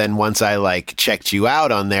you, but then once I checked you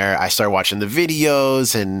out on there, I started watching the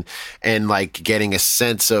videos and getting a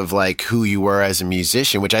sense of who you were as a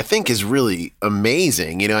musician, which I think is really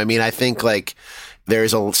amazing. I think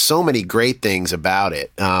there's so many great things about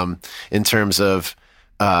it, in terms of,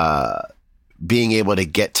 being able to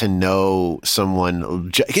get to know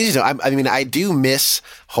someone, because I do miss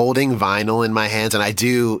holding vinyl in my hands, and I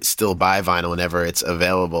do still buy vinyl whenever it's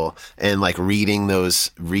available, and reading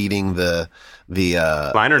the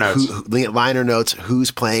liner notes,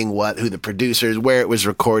 who's playing what, who the producers, where it was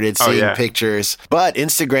recorded, seeing pictures. But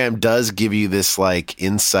Instagram does give you this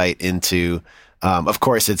insight into. Of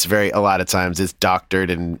course, it's a lot of times it's doctored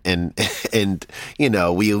and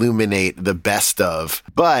we illuminate the best of.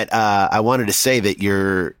 But I wanted to say that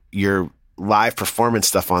your live performance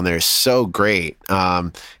stuff on there is so great.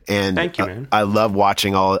 And thank you, man. I love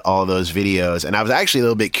watching all those videos. And I was actually a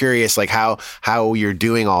little bit curious, how you're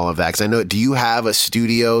doing all of that. Because I know, do you have a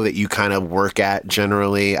studio that you kind of work at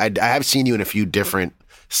generally? I have seen you in a few different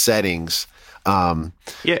settings. But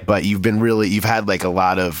you've had a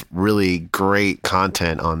lot of really great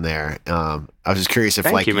content on there. I was just curious if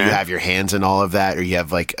you have your hands in all of that, or you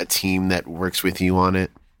have a team that works with you on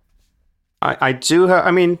it. I do have,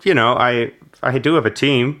 I do have a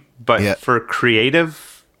team, but for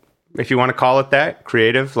creative, if you want to call it that,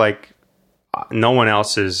 creative, no one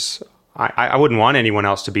else is, I wouldn't want anyone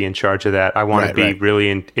else to be in charge of that. I want to be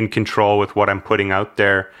really in control with what I'm putting out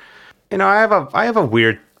there. I have a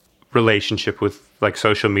weird relationship with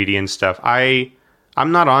social media and stuff. I'm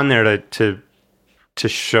not on there to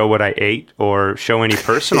show what I ate or show any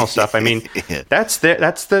personal stuff. That's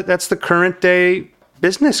the current day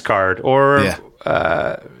business card or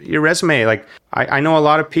your resume. I know a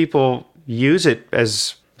lot of people use it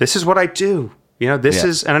as, this is what I do. This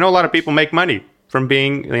is, and I know a lot of people make money from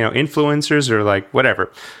being influencers or whatever.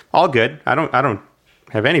 All good. I don't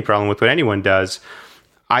have any problem with what anyone does.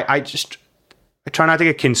 I try not to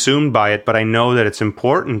get consumed by it, but I know that it's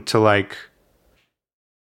important to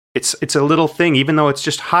it's a little thing, even though it's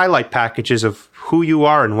just highlight packages of who you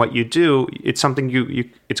are and what you do, it's something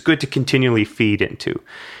it's good to continually feed into.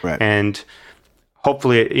 Right. And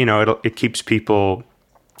hopefully, you know, it keeps people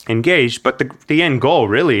engaged. But the end goal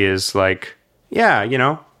really is like, yeah, you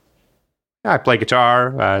know, I play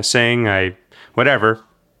guitar, sing, whatever.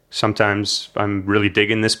 Sometimes I'm really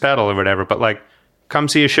digging this pedal or whatever, but like, come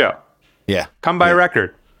see a show. Yeah. Come buy a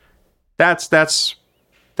record. That's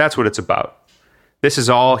what it's about. This is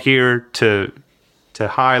all here to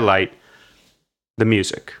highlight the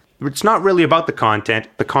music. It's not really about the content.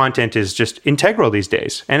 The content is just integral these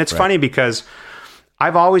days. And it's funny because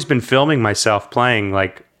I've always been filming myself playing.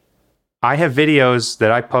 Like, I have videos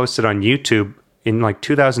that I posted on YouTube in like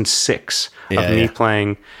 2006 of me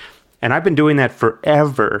playing. And I've been doing that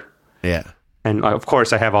forever. Yeah. And of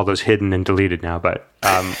course I have all those hidden and deleted now. But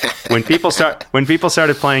when people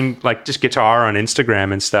started playing like just guitar on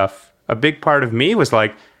Instagram and stuff, a big part of me was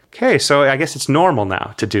like, okay, so I guess it's normal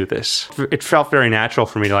now to do this. It felt very natural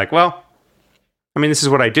for me to like, well, I mean, this is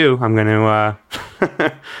what I do. I'm going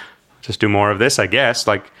to just do more of this, I guess.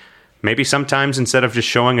 Like, maybe sometimes instead of just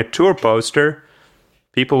showing a tour poster,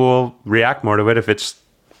 people will react more to it if it's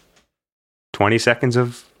 20 seconds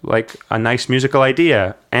of like a nice musical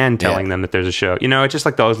idea and telling them that there's a show. You know, it's just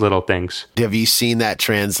like those little things. Have you seen that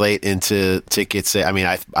translate into tickets? I mean,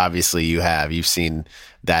 obviously you have. You've seen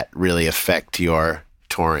that really affect your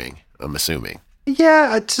touring, I'm assuming.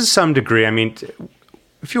 Yeah, to some degree. I mean,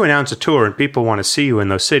 if you announce a tour and people want to see you in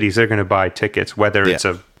those cities, they're going to buy tickets, whether it's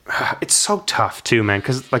it's so tough too, man.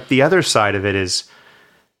 Because like the other side of it is,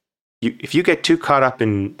 if you get too caught up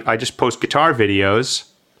in, I just post guitar videos,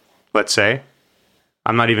 let's say,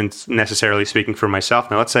 I'm not even necessarily speaking for myself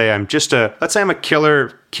now. Let's say I'm a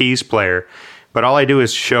killer keys player, but all I do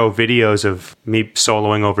is show videos of me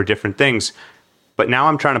soloing over different things. But now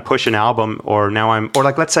I'm trying to push an album, or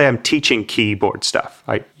like, let's say I'm teaching keyboard stuff.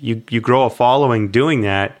 You grow a following doing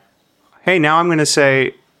that. Hey, now I'm going to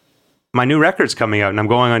say my new record's coming out and I'm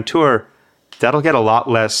going on tour. That'll get a lot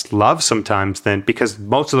less love sometimes because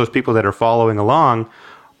most of those people that are following along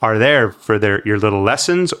are there for your little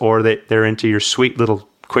lessons, or they're into your sweet little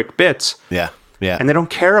quick bits. Yeah. Yeah. And they don't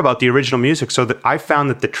care about the original music. So I found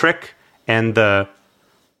that the trick and the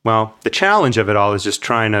challenge of it all is just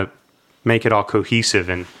trying to make it all cohesive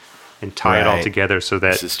and tie it all together so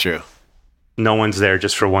that this is true. No one's there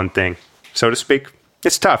just for one thing, so to speak.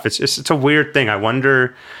 It's tough. It's a weird thing. I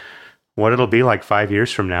wonder what it'll be like 5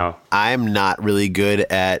 years from now. I'm not really good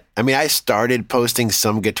at, I mean, I started posting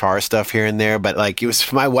some guitar stuff here and there, but like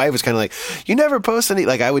my wife was kind of like, you never post any,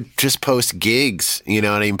 like I would just post gigs, you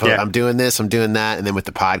know what I mean? I'm doing this, I'm doing that. And then with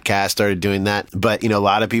the podcast, started doing that. But, you know, a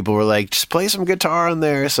lot of people were like, just play some guitar on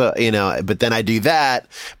there. So, you know, but then I do that,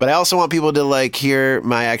 but I also want people to like hear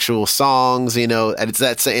my actual songs, you know, and it's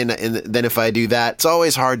that, and then if I do that, it's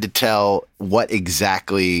always hard to tell what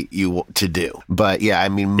exactly you want to do. But yeah, I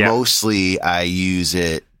mean, mostly I use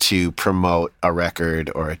it to promote a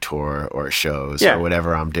record or a tour or shows or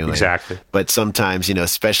whatever I'm doing. Exactly. But sometimes, you know,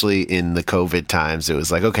 especially in the COVID times, it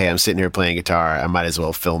was like, okay, I'm sitting here playing guitar. I might as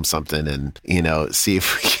well film something and, you know, see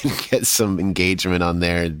if we can get some engagement on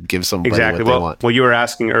there and give somebody what they want. Well, you were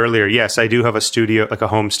asking earlier. Yes, I do have a studio, like a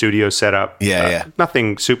home studio set up. Yeah.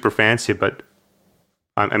 Nothing super fancy, but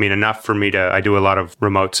I mean, enough for me I do a lot of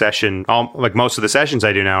remote session. Like most of the sessions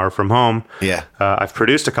I do now are from home. Yeah. I've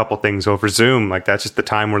produced a couple things over Zoom. Like that's just the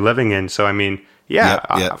time we're living in. So, I mean,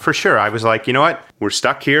 for sure. I was like, you know what? We're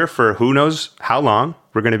stuck here for who knows how long.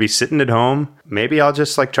 We're going to be sitting at home. Maybe I'll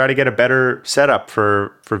just like try to get a better setup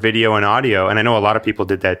for video and audio. And I know a lot of people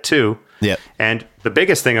did that too. Yeah. And the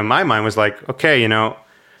biggest thing in my mind was like, okay, you know,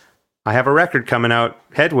 I have a record coming out,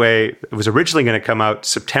 Headway. It was originally going to come out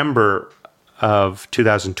September of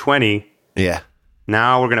 2020. Yeah.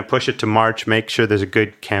 Now we're going to push it to March, make sure there's a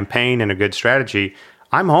good campaign and a good strategy.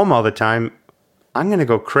 I'm home all the time. I'm going to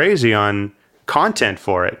go crazy on content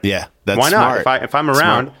for it. Yeah. That's why not? Smart. If I'm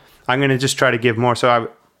around, I'm going to just try to give more.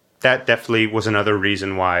 So that definitely was another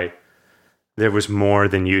reason why there was more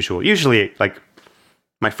than usual. Usually, like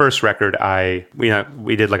my first record,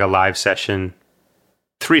 we did like a live session,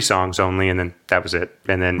 3 songs only, and then that was it.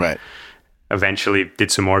 And then eventually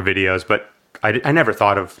did some more videos, but I never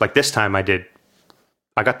thought of, like this time I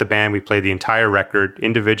got the band, we played the entire record,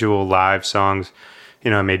 individual live songs.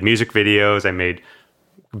 You know, I made music videos, I made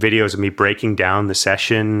videos of me breaking down the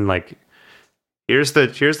session. Like, here's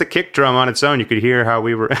the kick drum on its own. You could hear how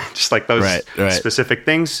we were just like those specific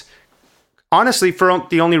things. Honestly, for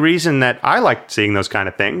the only reason that I liked seeing those kind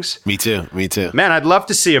of things. Me too. Man, I'd love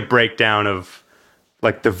to see a breakdown of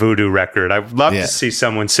like the Voodoo record. I'd love to see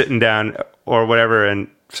someone sitting down or whatever. And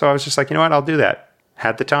so I was just like, you know what, I'll do that.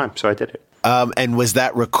 Had the time, so I did it. And was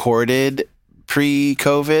that recorded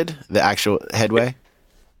pre-COVID, the actual headway?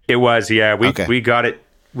 It was, yeah. Okay. We got it.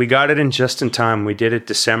 We got it in just in time. We did it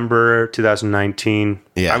December 2019.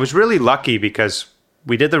 Yeah. I was really lucky because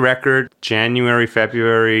we did the record January,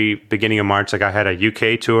 February, beginning of March. Like I had a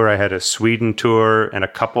UK tour, I had a Sweden tour, and a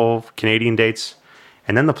couple Canadian dates.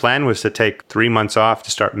 And then the plan was to take 3 months off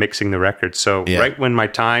to start mixing the record. So right when my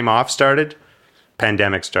time off started,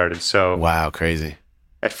 pandemic started. So wow, crazy.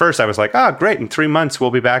 At first I was like, oh, great. In 3 months,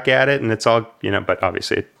 we'll be back at it. And it's all, but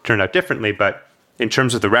obviously it turned out differently. But in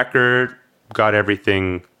terms of the record, got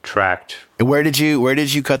everything tracked. And where did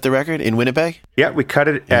you cut the record? In Winnipeg? Yeah, we cut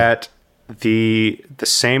it at the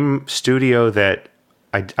same studio that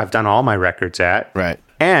I've done all my records at. Right.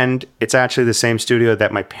 And it's actually the same studio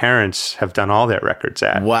that my parents have done all their records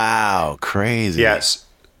at. Wow, crazy. Yes.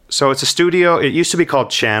 So it's a studio. It used to be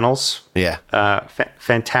called Channels. Yeah.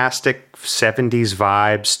 Fantastic 70s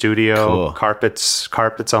vibe studio. Cool.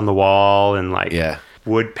 Carpets on the wall and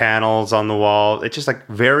wood panels on the wall. It's just like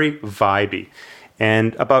very vibey.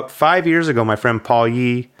 And about 5 years ago, my friend Paul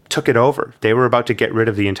Yee took it over. They were about to get rid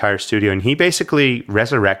of the entire studio, and he basically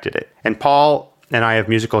resurrected it. And Paul and I have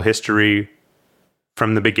musical history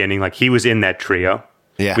from the beginning. Like he was in that trio.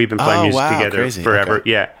 Yeah. We've been playing music together crazy. forever.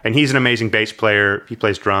 Okay. Yeah. And he's an amazing bass player. He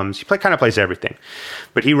plays drums. He kind of plays everything.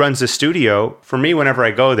 But he runs the studio. For me, whenever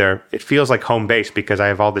I go there, it feels like home base because I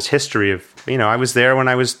have all this history of, I was there when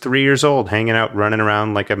I was 3 years old, hanging out, running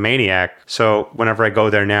around like a maniac. So whenever I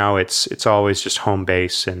go there now, it's always just home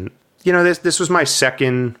base. And, this was my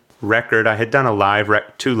second record. I had done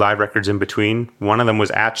two live records in between. One of them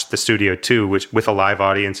was at the studio too, with a live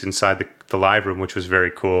audience inside the live room, which was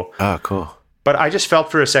very cool. Oh, cool. But I just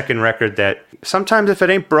felt for a second record that sometimes if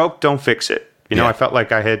it ain't broke, don't fix it. I felt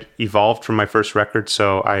like I had evolved from my first record.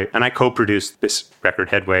 So I co-produced this record,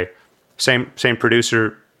 Headway. Same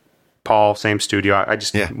producer, Paul, same studio. I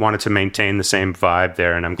just wanted to maintain the same vibe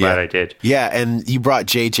there, and I'm glad I did. Yeah, and you brought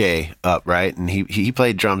JJ up, right? And he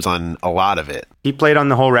played drums on a lot of it. He played on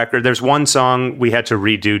the whole record. There's one song we had to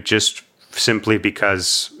redo just simply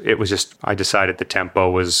because it was just, I decided the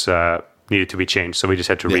tempo was needed to be changed. So we just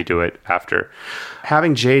had to redo it after.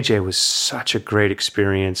 Having JJ was such a great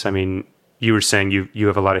experience. I mean, you were saying you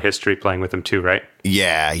have a lot of history playing with him too, right?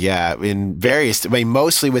 Yeah. In various,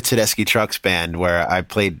 mostly with Tedeschi Trucks Band, where I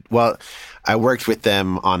played, I worked with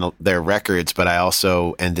them on their records, but I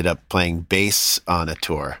also ended up playing bass on a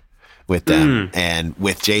tour with them and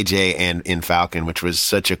with JJ and in Falcon, which was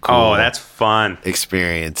such a cool that's fun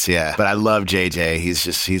experience. Yeah. But I love JJ.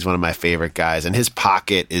 He's one of my favorite guys, and his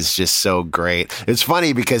pocket is just so great. It's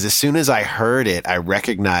funny because as soon as I heard it, I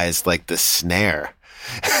recognized like the snare.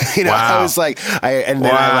 Wow. I was like, and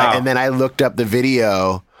then I looked up the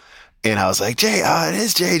video and I was like, it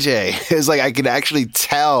is JJ. It was like, I could actually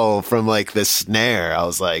tell from like the snare. I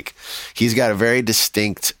was like, he's got a very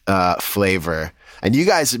distinct flavor. And you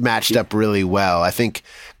guys matched up really well. I think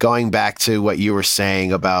going back to what you were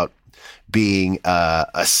saying about being a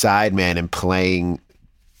sideman and playing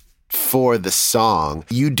for the song,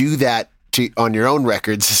 you do that on your own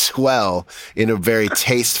records as well in a very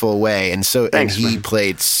tasteful way. And so, Thanks, and he man.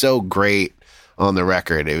 played so great on the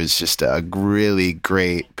record. It was just a really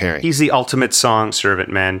great pairing. He's the ultimate song servant,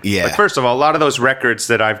 man. Yeah. Like, first of all, a lot of those records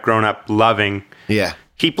that I've grown up loving,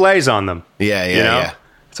 he plays on them. Yeah.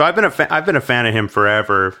 So I've been a fan of him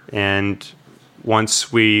forever, and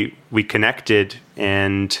once we connected,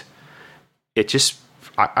 and it just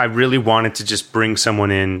I really wanted to just bring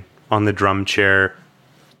someone in on the drum chair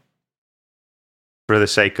for the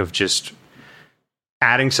sake of just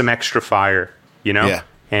adding some extra fire, Yeah.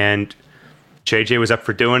 And JJ was up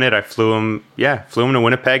for doing it. I flew him to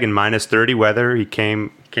Winnipeg in -30 weather. He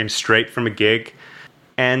came straight from a gig,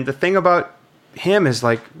 and the thing about him is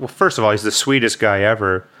like, well, first of all, he's the sweetest guy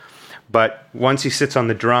ever. But once he sits on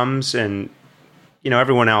the drums and,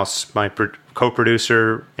 everyone else, my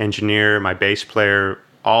co-producer, engineer, my bass player,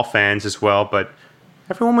 all fans as well. But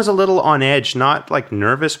everyone was a little on edge, not like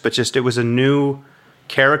nervous, but just it was a new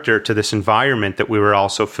character to this environment that we were all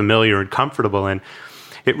so familiar and comfortable in.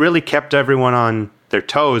 It really kept everyone on their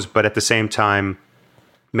toes, but at the same time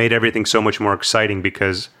made everything so much more exciting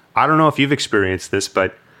because I don't know if you've experienced this,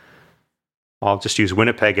 but I'll just use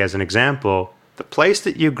Winnipeg as an example. The place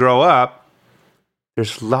that you grow up,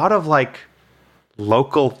 there's a lot of like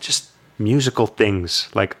local, just musical things.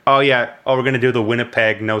 Like, we're going to do the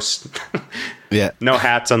Winnipeg, no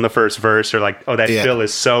hats on the first verse, or like, that fill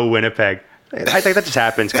is so Winnipeg. I think that just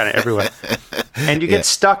happens kind of everywhere. And you get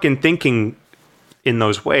stuck in thinking in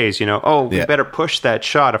those ways, we better push that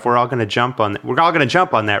shot if we're all going to jump on that. We're all going to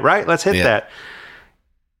jump on that, right? Let's hit that.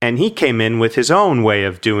 And he came in with his own way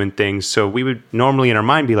of doing things. So we would normally in our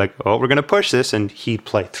mind be like, oh, we're going to push this. And he'd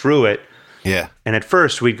play through it. Yeah. And at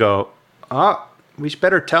first we'd go, oh, we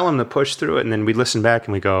better tell him to push through it. And then we'd listen back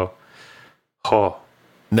and we go, oh,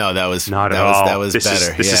 no, that was not at all. That was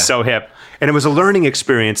better. This is so hip. And it was a learning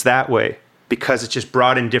experience that way because it just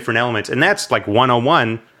brought in different elements. And that's like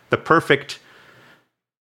 101, the perfect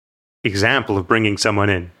example of bringing someone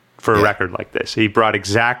in for a record like this. He brought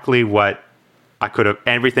exactly what I could have,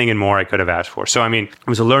 everything and more I could have asked for. So, I mean, it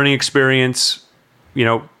was a learning experience. You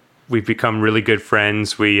know, we've become really good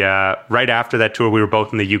friends. We, right after that tour, we were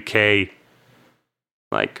both in the UK,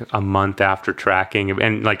 like a month after tracking.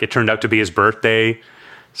 And like, it turned out to be his birthday.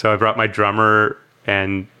 So I brought my drummer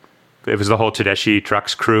and it was the whole Tedeschi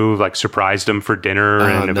Trucks crew, like surprised him for dinner.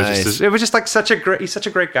 And it was just like he's such a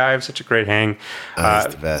great guy. It was such a great hang. He's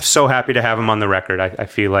the best. So happy to have him on the record. I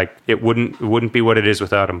feel like it wouldn't be what it is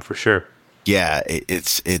without him for sure. Yeah,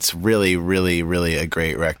 it's really, really, really a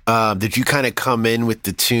great record. Did you kind of come in with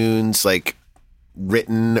the tunes like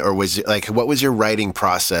written, or was it like, what was your writing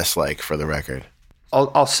process like for the record?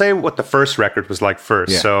 I'll say what the first record was like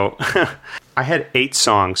first. Yeah. So I had 8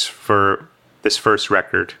 songs for this first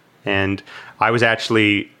record, and I was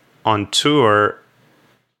actually on tour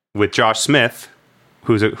with Josh Smith,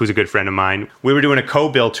 who's a good friend of mine. We were doing a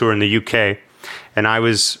co-bill tour in the UK, and I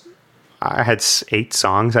had 8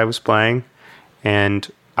 songs I was playing.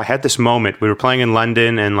 And I had this moment. We were playing in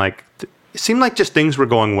London, and like it seemed like just things were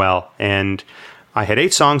going well. And I had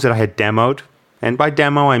 8 songs that I had demoed. And by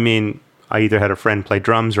demo, I mean I either had a friend play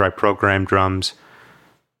drums or I programmed drums.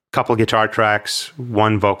 A couple guitar tracks,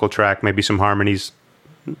 1 vocal track, maybe some harmonies.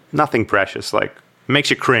 Nothing precious. Like, it makes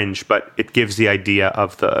you cringe, but it gives the idea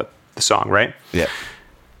of the song, right? Yeah.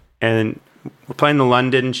 And we're playing the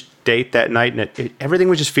London date that night, and everything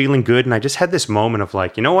was just feeling good. And I just had this moment of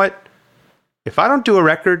like, you know what? If I don't do a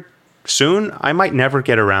record soon, I might never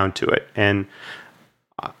get around to it. And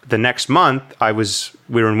the next month,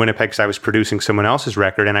 we were in Winnipeg because I was producing someone else's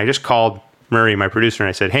record, and I just called Murray, my producer, and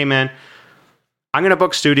I said, "Hey, man, I'm going to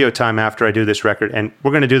book studio time after I do this record, and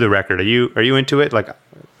we're going to do the record. Are you into it?" Like,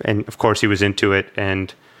 and of course he was into it,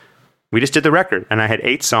 and we just did the record. And I had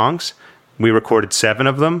 8 songs. We recorded 7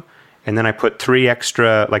 of them, and then I put 3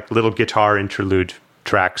 extra like little guitar interlude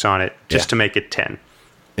tracks on it just to make it 10.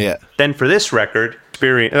 Yeah. Then for this record,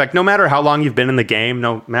 experience, like no matter how long you've been in the game,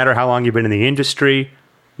 no matter how long you've been in the industry,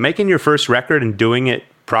 making your first record and doing it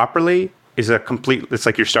properly is it's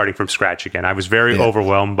like you're starting from scratch again. I was very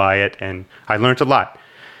overwhelmed by it, and I learned a lot.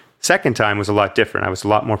 Second time was a lot different. I was a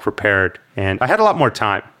lot more prepared, and I had a lot more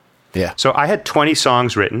time. Yeah. So I had 20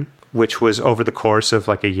 songs written, which was over the course of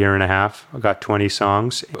like a year and a half. I got 20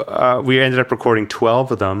 songs. We ended up recording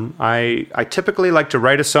 12 of them. I typically like to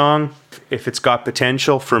write a song. If it's got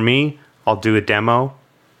potential for me, I'll do a demo,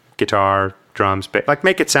 guitar, drums, like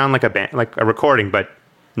make it sound like a band, like a recording, but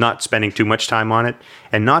not spending too much time on it.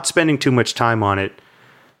 And not spending too much time on it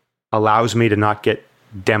allows me to not get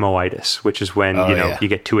demoitis, which is when you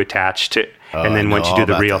get too attached to, and then once you do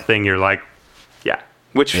the real thing, you're like,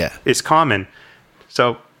 which is common.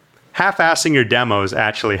 So half-assing your demos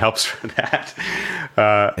actually helps for that.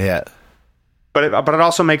 But it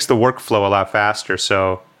also makes the workflow a lot faster.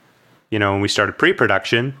 So, when we started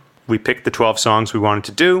pre-production, we picked the 12 songs we wanted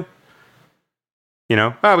to do. We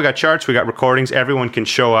got charts, we got recordings. Everyone can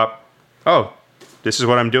show up. Oh, this is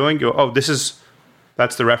what I'm doing.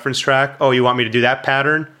 That's the reference track. Oh, you want me to do that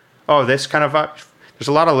pattern? Oh, this kind of... there's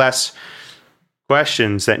a lot of less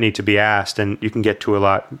questions that need to be asked, and you can get to a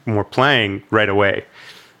lot more playing right away.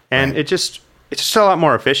 And it's just a lot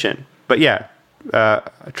more efficient. But I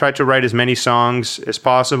tried to write as many songs as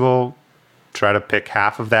possible, try to pick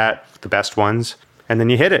half of that, the best ones, and then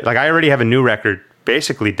you hit it. Like, I already have a new record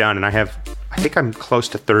basically done, and I think I'm close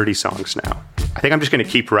to 30 songs now. I think I'm just going to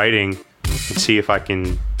keep writing and see if I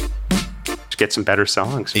can just get some better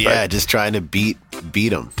songs. Yeah, just trying to beat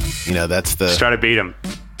them. That's the... Just try to beat them.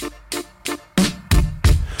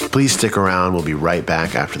 Please stick around. We'll be right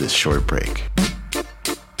back after this short break.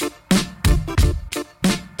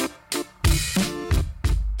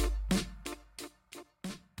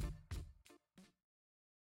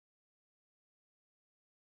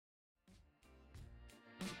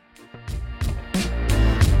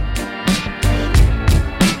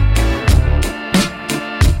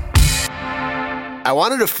 I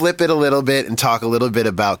wanted to flip it a little bit and talk a little bit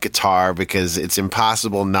about guitar because it's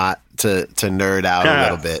impossible not to nerd out a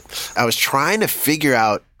little bit. I was trying to figure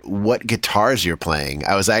out what guitars you're playing.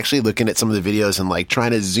 I was actually looking at some of the videos and like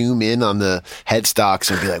trying to zoom in on the headstocks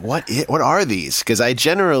and be like, what are these? Because I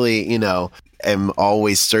generally, am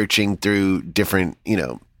always searching through different,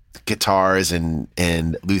 guitars and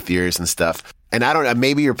luthiers and stuff. And I don't know,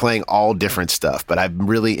 maybe you're playing all different stuff, but I'm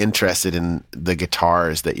really interested in the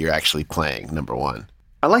guitars that you're actually playing, number one.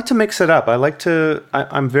 I like to mix it up.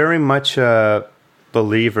 I'm very much a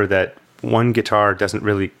believer that one guitar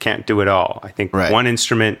can't do it all. I think one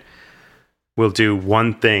instrument will do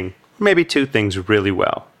one thing, maybe two things really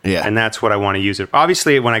well. Yeah. And that's what I want to use it.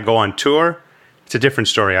 Obviously, when I go on tour, it's a different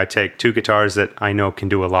story. I take two guitars that I know can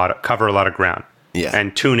do cover a lot of ground. Yeah.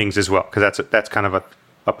 And tunings as well, because that's kind of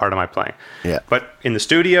a part of my playing. Yeah. But in the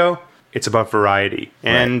studio, it's about variety.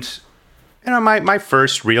 And my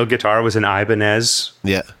first real guitar was an Ibanez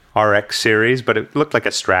RX series, but it looked like a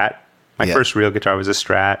Strat. My first real guitar was a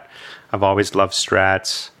Strat. I've always loved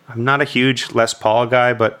Strats. I'm not a huge Les Paul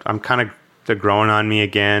guy, but they're growing on me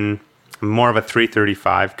again. I'm more of a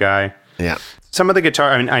 335 guy. Yeah. Some of the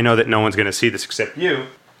guitar, I know that no one's going to see this except you,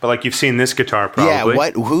 but like you've seen this guitar probably.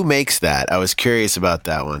 Yeah, who makes that? I was curious about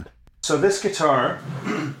that one. So this guitar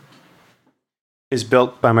is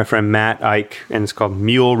built by my friend Matt Ike, and it's called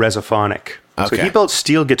Mule Resophonic. Okay. So he builds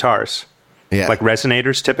steel guitars, like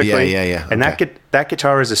resonators typically. Yeah. And that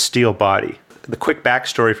guitar is a steel body. The quick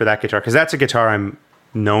backstory for that guitar, because that's a guitar I'm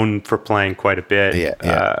known for playing quite a bit.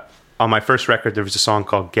 Yeah. On my first record, there was a song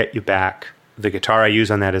called Get You Back. The guitar I use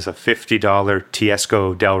on that is a $50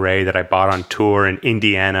 Tiesco Del Rey that I bought on tour in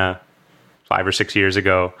Indiana 5 or 6 years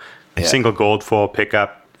ago. Yeah. Single gold foil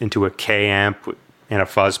pickup into a K amp and a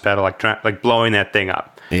fuzz pedal, like blowing that thing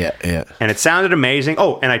up. Yeah. And it sounded amazing.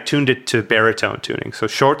 Oh, and I tuned it to baritone tuning. So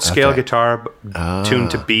short scale guitar tuned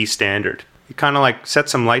to B standard. It kind of like set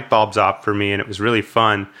some light bulbs off for me, and it was really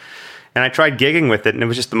fun. And I tried gigging with it, and it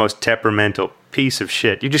was just the most temperamental piece of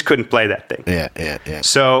shit. You just couldn't play that thing. Yeah.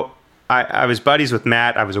 So I was buddies with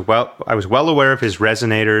Matt. I was well aware of his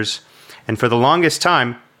resonators, and for the longest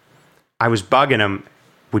time, I was bugging him.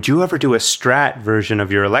 Would you ever do a Strat version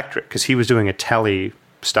of your electric? Because he was doing a Tele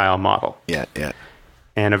style model. Yeah.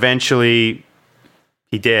 And eventually,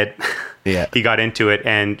 he did. Yeah. He got into it,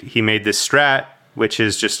 and he made this Strat, which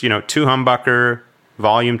is just, 2 humbucker,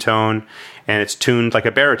 volume tone, and it's tuned like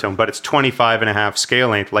a baritone, but it's 25.5 scale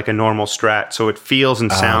length, like a normal Strat. So it feels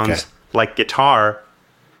and sounds like guitar,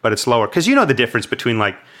 but it's lower. Because you know the difference between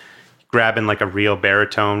like grabbing like a real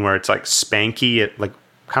baritone where it's like spanky, like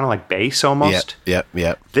kind of like bass almost. Yep.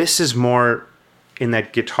 This is more in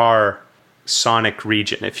that guitar sonic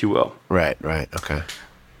region, if you will. Right. Okay.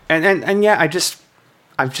 And yeah, I've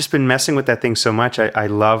just been messing with that thing so much. I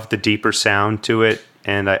love the deeper sound to it,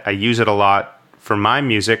 and I use it a lot for my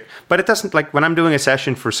music. But it doesn't, like when I'm doing a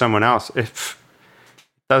session for someone else, it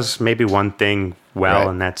does maybe one thing well,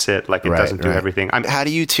 and that's it. Like it doesn't do everything. How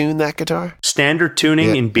do you tune that guitar? Standard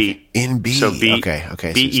tuning in B. In B. So B.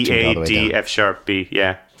 Okay. B, E, A, D, F sharp, B.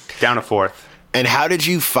 Yeah. Down a fourth. And how did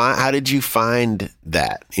you find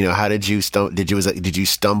that? How did you did you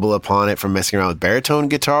stumble upon it from messing around with baritone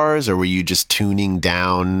guitars, or were you just tuning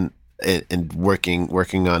down and working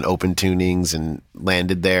on open tunings and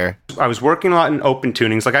landed there? I was working a lot in open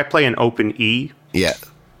tunings. Like I play an open E. Yeah.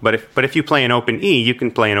 But if you play an open E, you can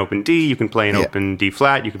play an open D, you can play an open D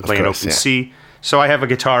flat, you can play an open C. So I have a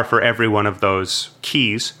guitar for every one of those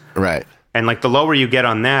keys. Right. And like the lower you get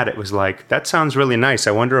on that, it was like, that sounds really nice.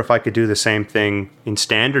 I wonder if I could do the same thing in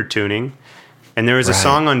standard tuning. And there was a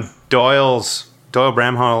song on Doyle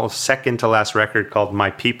Bramhall's second to last record called My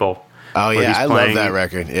People. Oh yeah, I love that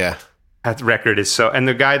record. Yeah. That record is so, and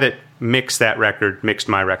the guy that mixed that record mixed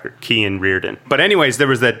my record, Kean Reardon. But anyways, there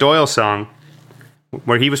was that Doyle song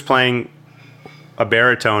where he was playing a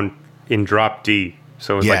baritone in drop D.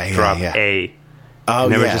 So it was like drop A. Oh,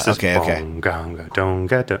 and there yeah. was just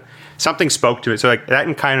this something spoke to it. So like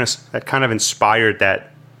that kind of inspired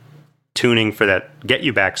that tuning for that Get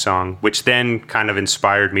You Back song, which then kind of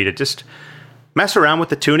inspired me to just mess around with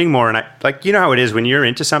the tuning more. And I like, you know how it is when you're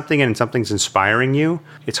into something and something's inspiring you,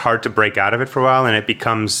 it's hard to break out of it for a while and it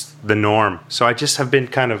becomes the norm. So I just have been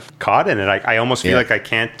kind of caught in it. I almost feel like I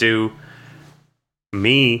can't do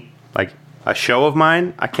me, like a show of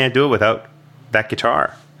mine, I can't do it without that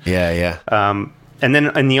guitar. Yeah. And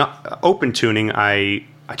then in the open tuning, I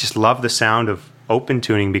just love the sound of open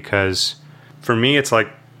tuning because for me, it's like,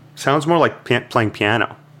 sounds more like playing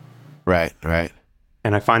piano. Right.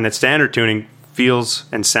 And I find that standard tuning feels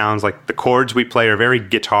and sounds like the chords we play are very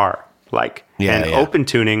guitar-like. Open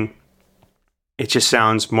tuning, it just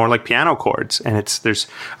sounds more like piano chords. And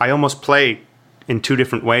I almost play in two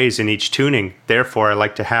different ways in each tuning. Therefore, I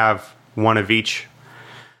like to have one of each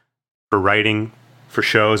for writing, for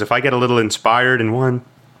shows. If I get a little inspired in one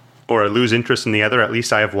or I lose interest in the other, at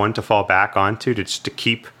least I have one to fall back onto to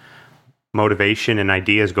keep motivation and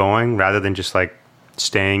ideas going rather than just like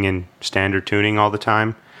staying in standard tuning all the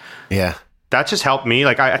time. Yeah. That just helped me.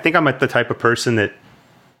 Like, I think I'm the type of person that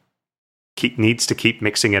needs to keep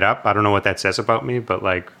mixing it up. I don't know what that says about me, but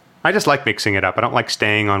like, I just like mixing it up. I don't like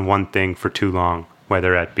staying on one thing for too long,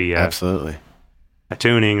 whether it be absolutely a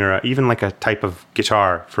tuning or even like a type of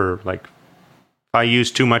guitar. For like, if I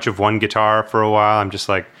use too much of one guitar for a while, I'm just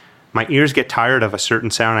like, my ears get tired of a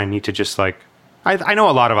certain sound. I need to just like, I know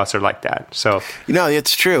a lot of us are like that. So,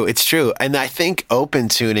 it's true. It's true. And I think open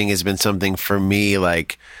tuning has been something for me,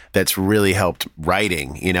 like, that's really helped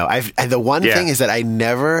writing. The one thing is that I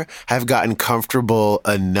never have gotten comfortable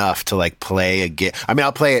enough to like play a gig. I mean,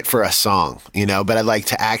 I'll play it for a song, but I'd like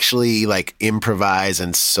to actually like improvise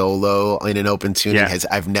and solo in an open tuning.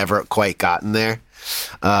 I've never quite gotten there.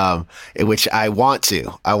 Which I want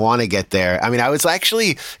to get there. I mean,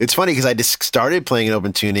 it's funny because I just started playing in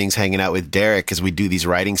open tunings, hanging out with Derek, because we do these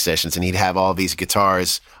writing sessions, and he'd have all these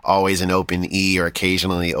guitars, always in open E or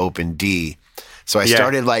occasionally open D. So I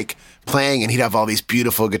started like playing, and he'd have all these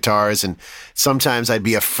beautiful guitars, and sometimes I'd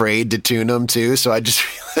be afraid to tune them too. So I just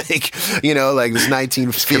like, like this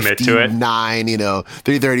 1959,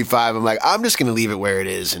 335. I'm like, I'm just going to leave it where it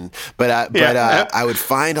is. But I would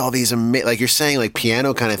find all these, like you're saying, like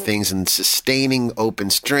piano kind of things and sustaining open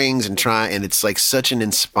strings and it's like such an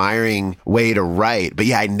inspiring way to write. But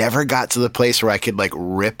I never got to the place where I could like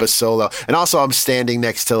rip a solo. And also I'm standing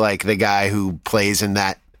next to like the guy who plays in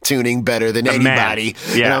that tuning better than anybody.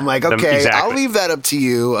 Yeah, and I'm like, okay, exactly. I'll leave that up to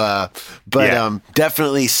you.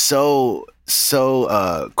 Definitely so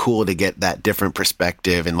cool to get that different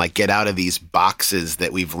perspective and like get out of these boxes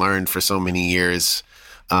that we've learned for so many years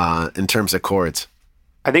in terms of chords.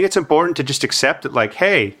 I think it's important to just accept that, like,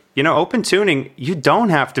 hey, open tuning, you don't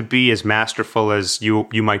have to be as masterful as you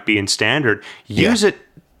might be in standard. Use it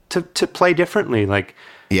to play differently. Like,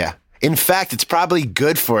 in fact, it's probably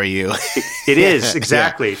good for you. It is,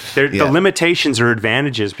 exactly. The limitations are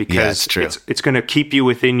advantages because it's going to keep you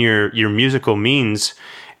within your musical means.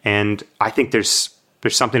 And I think there's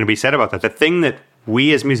something to be said about that. The thing that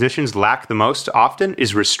we as musicians lack the most often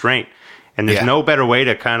is restraint. And there's no better way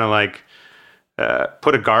to kind of like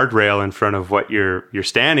put a guardrail in front of what you're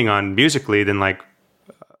standing on musically than like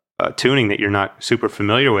tuning that you're not super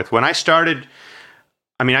familiar with. When I started,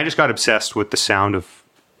 I just got obsessed with the sound of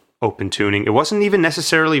open tuning. It wasn't even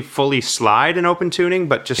necessarily fully slide in open tuning,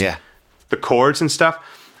 but just the chords and stuff.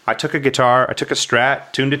 I took a guitar, I took a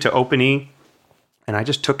Strat, tuned it to open E, and I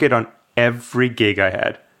just took it on every gig I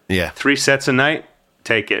had. 3 sets a night,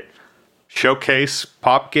 take it. Showcase,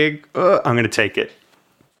 pop gig, I'm going to take it.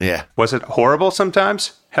 Was it horrible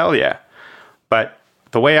sometimes? Hell yeah. But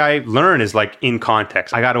the way I learn is like in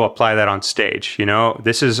context. I got to apply that on stage.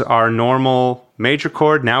 This is our normal major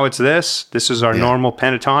chord. Now it's this. This is our normal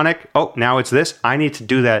pentatonic. Oh, now it's this. I need to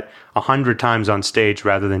do that 100 times on stage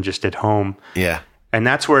rather than just at home. And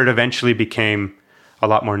that's where it eventually became a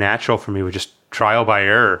lot more natural for me, with just trial by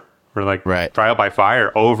error or like trial by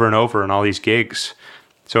fire over and over on all these gigs.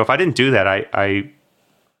 So if I didn't do that, I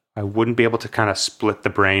wouldn't be able to kind of split the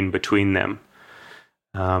brain between them.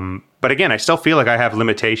 But again, I still feel like I have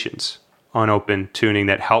limitations on open tuning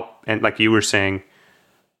that help. And like you were saying,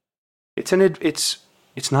 it's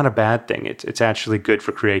not a bad thing. It's actually good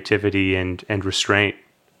for creativity and restraint.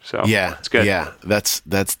 So it's good. Yeah,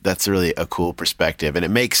 that's really a cool perspective, and it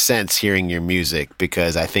makes sense hearing your music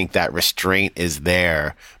because I think that restraint is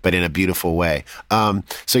there, but in a beautiful way.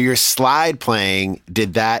 So your slide playing,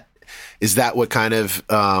 is that what kind of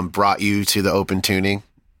brought you to the open tuning?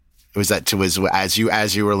 Was as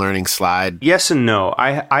you were learning slide? Yes and no.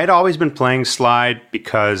 I had always been playing slide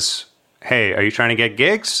because, hey, are you trying to get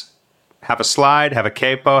gigs? Have a slide, have a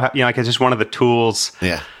capo. Like it's just one of the tools.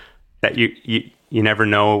 That you never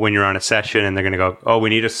know when you're on a session and they're going to go, oh, we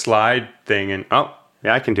need a slide thing, and oh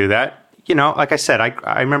yeah, I can do that. Like I said,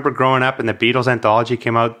 I remember growing up and the Beatles anthology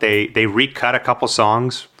came out. They recut a couple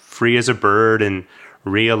songs, "Free as a Bird" and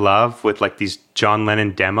 "Real Love," with like these John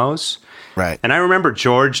Lennon demos. Right. And I remember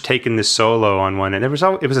George taking this solo on one, and it was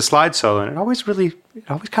a slide solo, and it always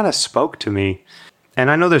kind of spoke to me. And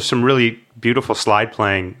I know there's some really beautiful slide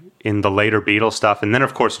playing in the later Beatles stuff, and then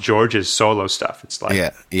of course George's solo stuff. It's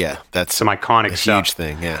like that's some iconic stuff. Huge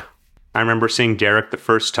thing. Yeah. I remember seeing Derek the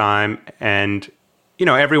first time, and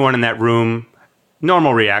everyone in that room,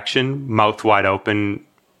 normal reaction, mouth wide open,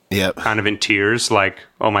 kind of in tears, like,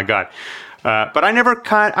 oh my God. But I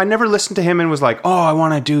never listened to him and was like, oh, I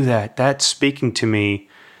want to do that. That's speaking to me.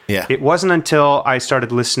 Yeah. It wasn't until I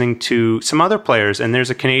started listening to some other players, and there's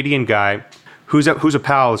a Canadian guy who's a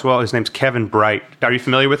pal as well. His name's Kevin Bright. Are you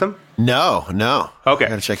familiar with him? No. Okay. I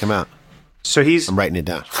gotta check him out. So I'm writing it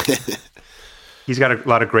down. He's got a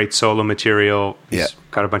lot of great solo material. He's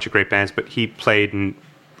got a bunch of great bands, but he played in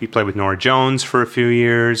he played with Nora Jones for a few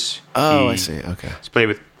years. I see. Okay. He's played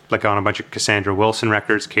with on a bunch of Cassandra Wilson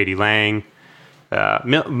records, Katie Lang,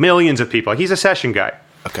 millions of people. He's a session guy.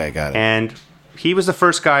 Okay, got it. And he was the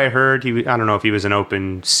first guy I heard. I don't know if he was an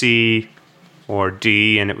open C or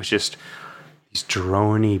D, and it was just these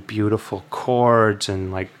drony, beautiful chords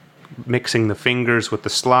and like mixing the fingers with the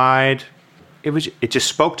slide. It just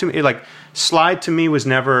spoke to me. Like slide to me was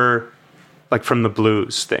never like from the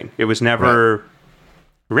blues thing. It was never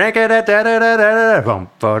it was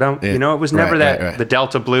never that the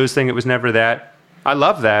Delta blues thing. It was never that. I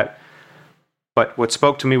love that. But what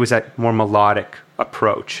spoke to me was that more melodic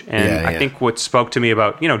approach. And I think what spoke to me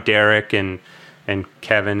about, Derek and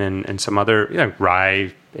Kevin and some other,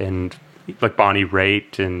 Rye and like Bonnie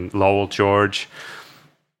Raitt and Lowell George.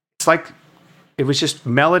 It's like it was just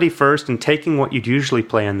melody first and taking what you'd usually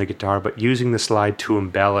play on the guitar, but using the slide to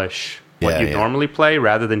embellish what you normally play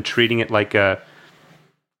rather than treating it like a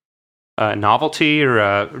novelty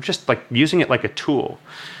or just like using it like a tool.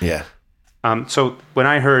 Yeah. So when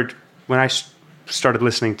I started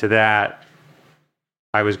listening to that,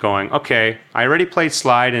 I was going, okay, I already played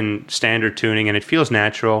slide and standard tuning and it feels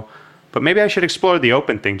natural, but maybe I should explore the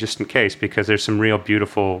open thing just in case, because there's some real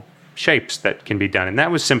beautiful shapes that can be done. And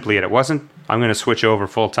that was simply it. It wasn't, I'm going to switch over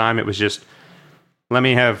full time. It was just, let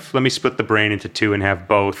me split the brain into two and have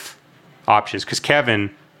both options. Because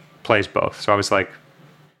Kevin plays both. So I was like,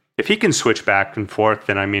 if he can switch back and forth,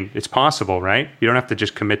 then I mean, it's possible, right? You don't have to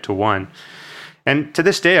just commit to one. And to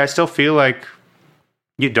this day, I still feel like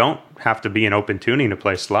you don't have to be in open tuning to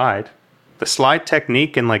play slide. The slide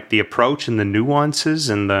technique and like the approach and the nuances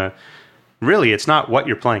and really, it's not what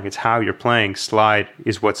you're playing, it's how you're playing. Slide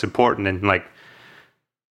is what's important. And like,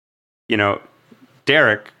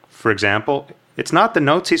 Derek, for example, it's not the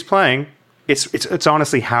notes he's playing. It's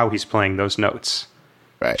honestly how he's playing those notes.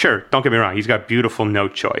 Right. Sure, don't get me wrong. He's got beautiful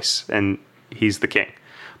note choice and he's the king.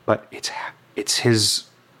 But it's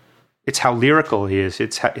how lyrical he is.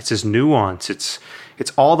 It's his nuance. It's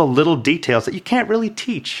all the little details that you can't really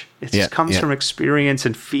teach. It just comes from experience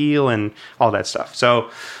and feel and all that stuff.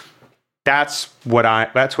 So that's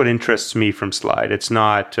what interests me from slide. It's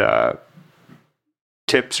not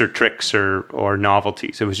tips or tricks or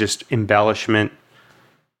novelties. It was just embellishment,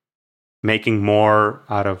 making more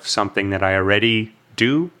out of something that I already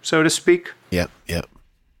do, so to speak. Yep.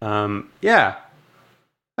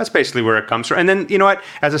 That's basically where it comes from. And then, you know what?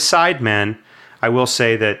 As a sideman, I will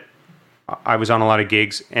say that I was on a lot of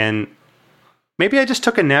gigs and maybe I just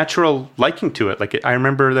took a natural liking to it. Like I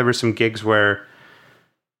remember there were some gigs where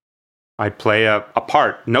I'd play a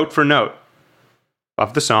part, note for note,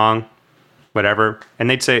 of the song, whatever. And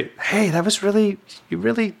they'd say, hey, you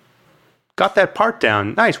really got that part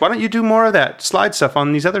down. Nice. Why don't you do more of that slide stuff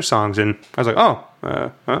on these other songs? And I was like,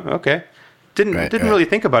 okay. Didn't really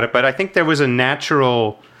think about it, but I think there was a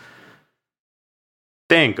natural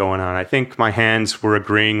thing going on. I think my hands were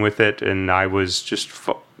agreeing with it, and I was just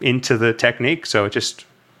into the technique. So it was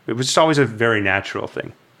just always a very natural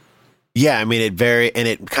thing. Yeah, I mean, it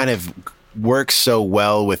kind of works so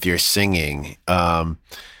well with your singing. I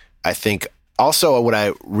think also what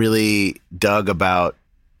I really dug about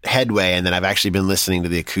Headway, and then I've actually been listening to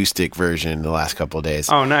the acoustic version the last couple of days.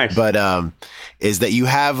 Oh, nice. But is that you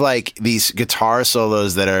have like these guitar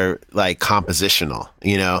solos that are like compositional,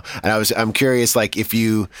 and I'm curious, like if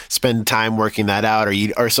you spend time working that out,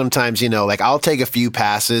 or sometimes, like I'll take a few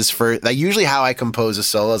passes for, like, usually how I compose a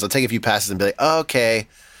solo is I'll take a few passes and be like, oh, okay,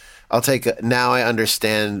 now I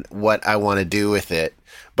understand what I want to do with it.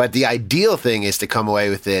 But the ideal thing is to come away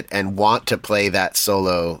with it and want to play that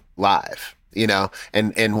solo live,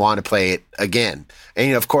 and want to play it again.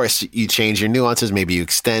 And, of course, you change your nuances, maybe you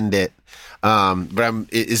extend it. But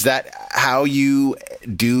is that how you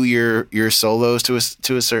do your solos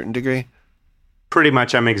to a certain degree? Pretty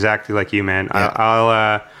much, I'm exactly like you, man. Yeah.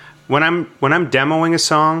 I'll when I'm demoing a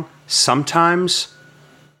song, sometimes,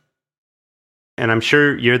 and I'm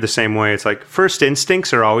sure you're the same way, it's like first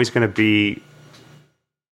instincts are always going to be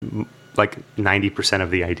like 90% of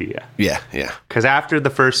the idea. Yeah. Because after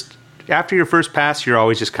your first pass, you're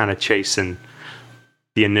always just kind of chasing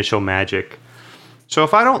the initial magic. So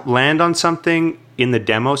if I don't land on something in the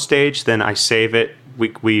demo stage, then I save it.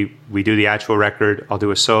 We do the actual record. I'll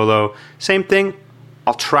do a solo. Same thing.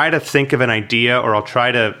 I'll try to think of an idea, or I'll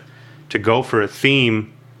try to go for a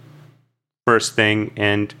theme first thing.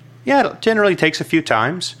 And yeah, it generally takes a few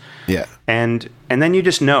times. Yeah. And then you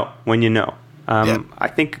just know when you know. I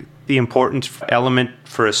think the important element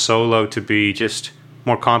for a solo to be just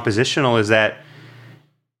more compositional is that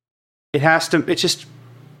it's just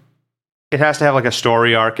it has to have like a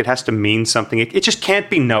story arc. It has to mean something. It just can't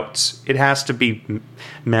be notes. It has to be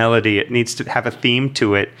melody. It needs to have a theme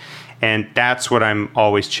to it. And that's what I'm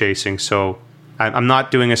always chasing. So I'm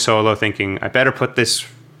not doing a solo thinking, I better put this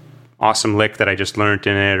awesome lick that I just learned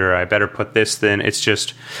in it, or I better put this then. It's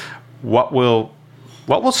just what will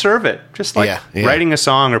serve it. Just like writing a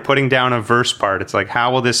song or putting down a verse part. It's like,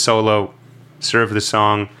 how will this solo serve the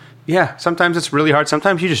song? Yeah, sometimes it's really hard.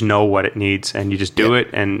 Sometimes you just know what it needs and you just do it.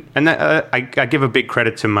 And that, I give a big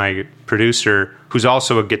credit to my producer, who's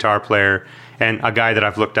also a guitar player and a guy that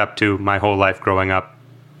I've looked up to my whole life growing up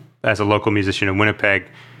as a local musician in Winnipeg.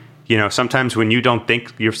 You know, sometimes when you don't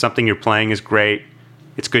think something you're playing is great,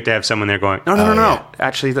 it's good to have someone there going, no. Yeah.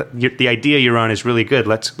 Actually, the idea you're on is really good.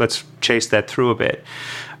 Let's chase that through a bit.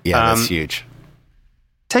 Yeah, that's huge.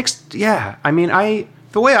 I mean,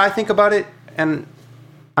 the way I think about it, and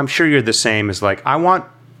I'm sure you're the same, is like I want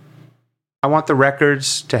the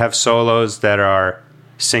records to have solos that are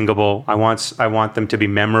singable. I want them to be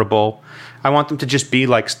memorable. I want them to just be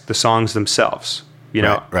like the songs themselves. You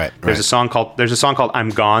know, right. There's a song called "I'm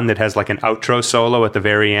Gone" that has like an outro solo at the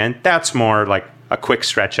very end. That's more like a quick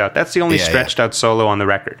stretch out. That's the only stretched out solo on the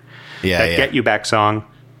record. That "Get You Back" song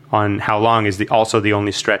on "How Long" is also the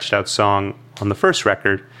only stretched out song on the first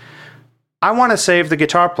record. I want to save the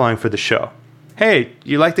guitar playing for the show. Hey,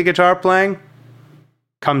 you like the guitar playing?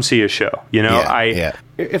 Come see a show. You know,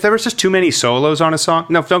 if there was just too many solos on a song,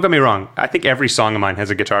 no, don't get me wrong. I think every song of mine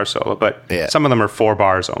has a guitar solo, but some of them are 4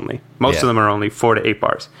 bars only. Most of them are only 4 to 8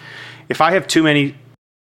 bars. If I have too many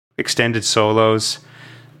extended solos,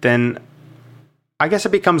 then I guess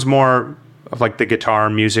it becomes more of like the guitar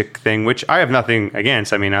music thing, which I have nothing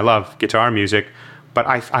against. I mean, I love guitar music, but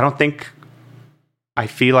I don't think I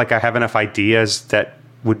feel like I have enough ideas that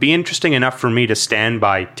would be interesting enough for me to stand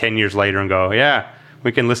by 10 years later and go, yeah,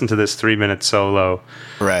 we can listen to this 3-minute solo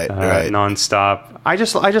nonstop. I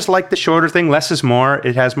just like the shorter thing. Less is more.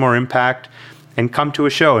 It has more impact. And come to a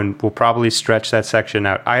show and we'll probably stretch that section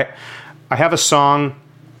out. I have a song.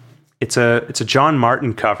 It's a John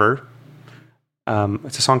Martin cover.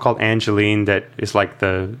 It's a song called Angeline that is like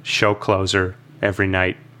the show closer every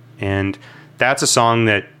night. And that's a song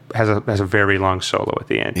that has a very long solo at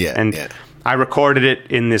the end. I recorded it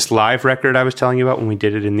in this live record I was telling you about when we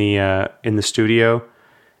did it in the studio.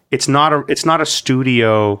 It's not a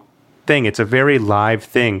studio thing. It's a very live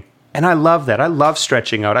thing. And I love that. I love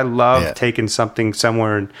stretching out. I love taking something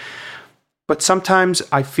somewhere. But sometimes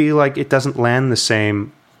I feel like it doesn't land the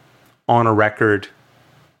same on a record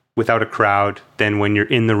without a crowd than when you're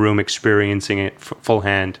in the room experiencing it full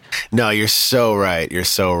hand. No, you're so right. You're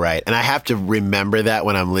so right. And I have to remember that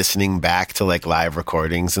when I'm listening back to like live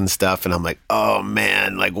recordings and stuff. And I'm like, oh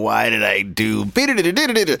man, like why did I do,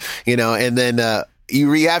 you know, and then,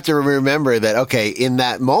 you have to remember that, okay, in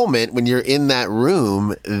that moment, when you're in that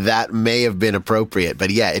room, that may have been appropriate.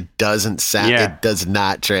 But yeah, it doesn't sound, it does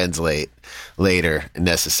not translate later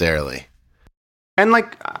necessarily. And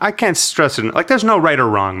like, I can't stress it. Like, there's no right or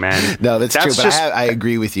wrong, man. No, that's true. But I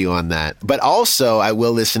agree with you on that. But also, I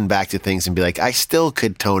will listen back to things and be like, I still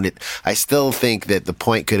could tone it. I still think that the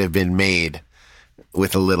point could have been made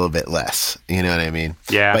with a little bit less. You know what I mean?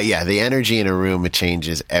 Yeah. But yeah, the energy in a room, it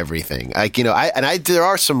changes everything. Like, you know, there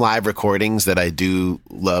are some live recordings that I do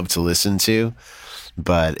love to listen to.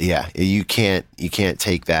 But yeah, you can't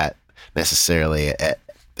take that necessarily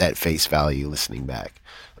at face value listening back.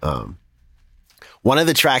 One of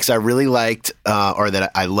the tracks I really liked, or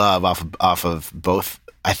that I love off of both,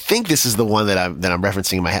 I think this is the one that I'm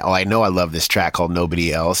referencing in my head. Oh, I know I love this track called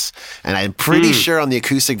Nobody Else. And I'm pretty sure on the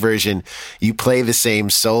acoustic version, you play the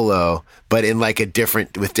same solo, but in like with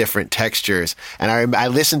different textures. And I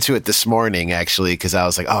listened to it this morning actually, because I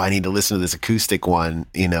was like, oh, I need to listen to this acoustic one.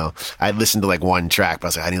 You know, I listened to like one track, but I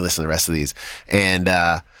was like, I need to listen to the rest of these. And,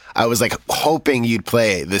 I was like hoping you'd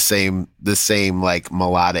play the same like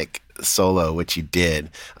melodic solo, which you did.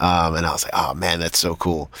 And I was like, oh man, that's so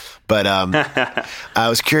cool. But I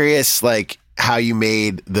was curious, like, how you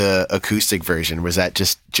made the acoustic version. Was that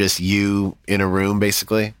just you in a room,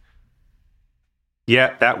 basically?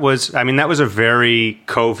 Yeah, that was a very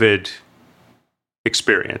COVID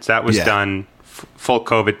experience. That was done full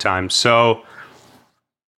COVID time. So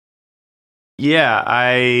yeah,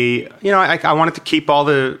 I wanted to keep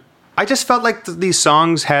I just felt like these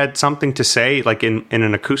songs had something to say, like in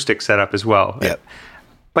an acoustic setup as well. Yep.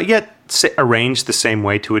 But yet arranged the same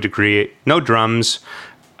way to a degree. No drums.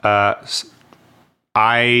 I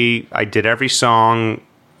did every song.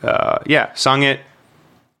 Sung it,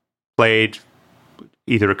 played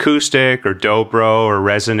either acoustic or dobro or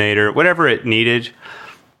resonator, whatever it needed.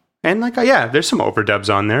 And like, yeah, there's some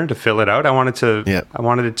overdubs on there to fill it out. I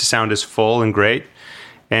wanted it to sound as full and great.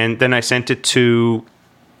 And then I sent it to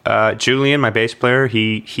Julian, my bass player.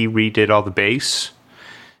 He redid all the bass.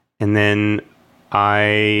 And then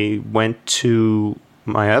I went to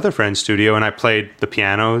my other friend's studio and I played the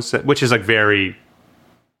pianos, which is like very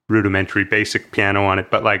rudimentary, basic piano on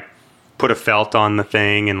it, but like put a felt on the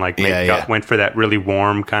thing and like went for that really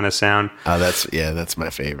warm kind of sound. Oh, that's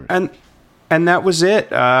my favorite. And that was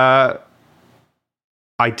it. I'm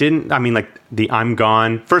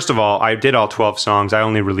Gone. First of all, I did all 12 songs. I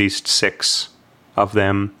only released 6 of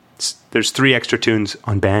them. There's 3 extra tunes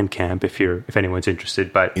on Bandcamp if anyone's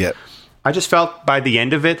interested. But I just felt by the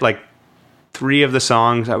end of it, like 3 of the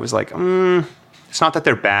songs, I was like, it's not that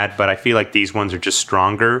they're bad, but I feel like these ones are just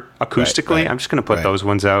stronger acoustically. Right. I'm just going to put those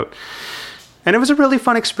ones out. And it was a really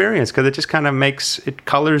fun experience because it just kind of it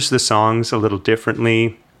colors the songs a little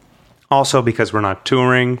differently. Also, because we're not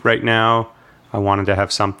touring right now, I wanted to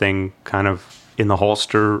have something kind of in the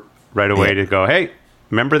holster right away to go, hey,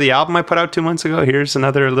 remember the album I put out 2 months ago? Here's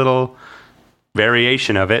another little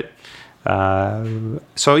variation of it.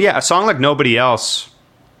 So yeah, a song like Nobody Else,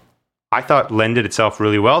 I thought lended itself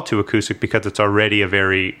really well to acoustic because it's already a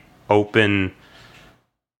very open,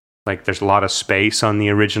 like there's a lot of space on the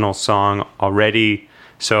original song already.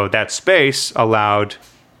 So that space allowed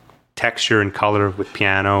texture and color with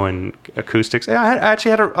piano and acoustics. I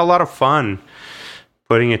actually had a lot of fun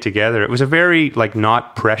putting it together. It was a very like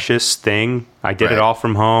not precious thing. I did it all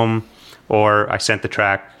from home, or I sent the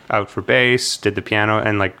track out for bass, did the piano,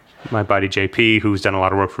 and like my buddy JP, who's done a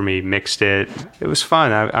lot of work for me, mixed it. It was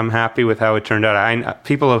fun. I'm happy with how it turned out.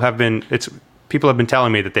 People have been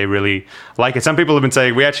telling me that they really like it. Some people have been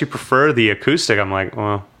saying we actually prefer the acoustic. I'm like,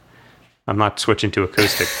 well, I'm not switching to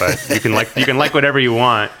acoustic, but you can like whatever you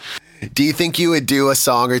want. Do you think you would do a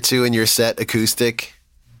song or two in your set acoustic?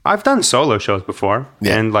 I've done solo shows before,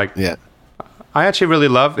 and I actually really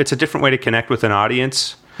love. It's a different way to connect with an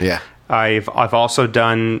audience. Yeah, I've also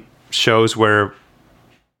done shows where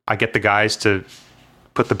I get the guys to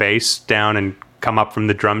put the bass down and come up from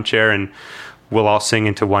the drum chair, and we'll all sing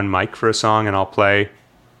into one mic for a song, and I'll play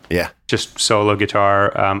just solo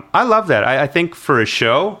guitar. I love that. I think for a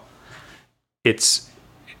show, it's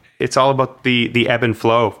all about the ebb and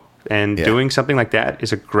flow, and doing something like that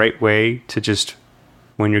is a great way to just,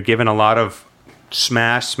 when you're given a lot of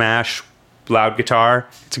smash loud guitar,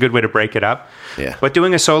 it's a good way to break it up. Yeah. But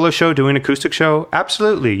doing a solo show, doing an acoustic show,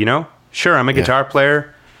 absolutely, sure, I'm a guitar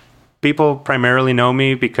player. People primarily know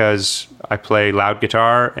me because I play loud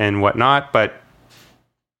guitar and whatnot, but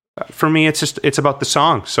for me, it's about the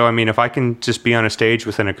song. So, I mean, if I can just be on a stage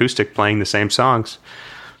with an acoustic playing the same songs,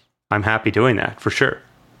 I'm happy doing that for sure.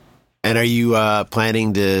 And are you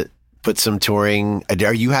planning to put some touring?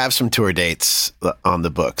 You have some tour dates on the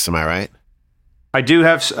books, am I right? I do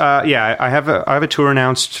have, I have a tour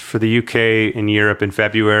announced for the UK and Europe in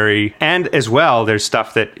February. And as well, there's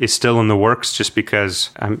stuff that is still in the works just because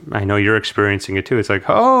I know you're experiencing it too. It's like,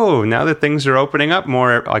 now that things are opening up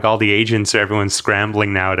more, like all the agents, everyone's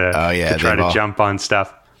scrambling now to try to jump on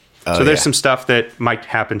stuff. So there's some stuff that might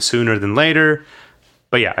happen sooner than later.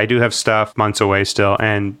 But yeah, I do have stuff months away still.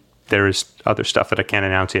 And there is other stuff that I can't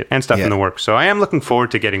announce yet and stuff in the works. So I am looking forward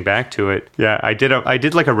to getting back to it. Yeah, I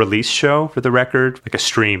did like a release show for the record, like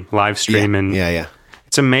a live stream. And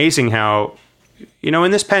it's amazing how,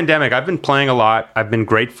 in this pandemic, I've been playing a lot. I've been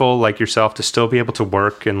grateful, like yourself, to still be able to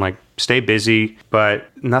work and like stay busy. But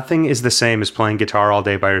nothing is the same as playing guitar all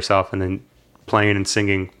day by yourself and then playing and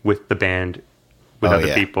singing with the band, with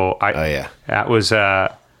other people. That was...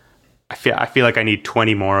 I feel like I need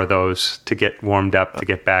 20 more of those to get warmed up, to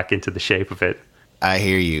get back into the shape of it. I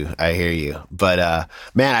hear you. But,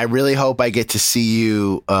 man, I really hope I get to see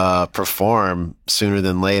you perform sooner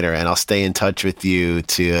than later, and I'll stay in touch with you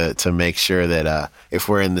to make sure that if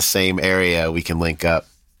we're in the same area, we can link up.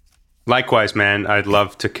 Likewise, man. I'd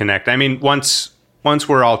love to connect. I mean, once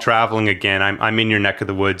we're all traveling again, I'm in your neck of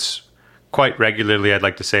the woods quite regularly, I'd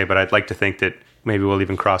like to say, but I'd like to think that maybe we'll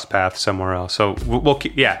even cross paths somewhere else. So we'll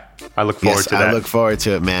keep, I look forward to that. I look forward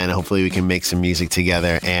to it, man. Hopefully we can make some music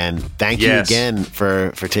together. And thank you again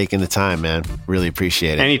for taking the time, man. Really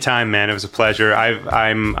appreciate it. Anytime, man. It was a pleasure.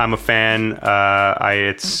 I'm a fan.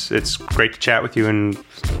 It's great to chat with you, and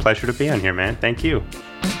pleasure to be on here, man. Thank you.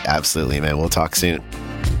 Absolutely, man. We'll talk soon.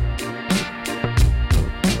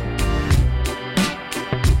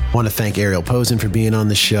 I want to thank Ariel Posen for being on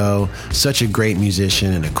the show. Such a great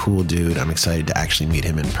musician and a cool dude. I'm excited to actually meet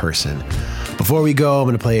him in person. Before we go, I'm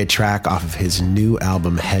going to play a track off of his new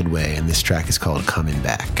album, Headway, and this track is called Coming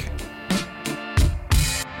Back.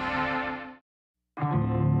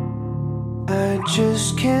 I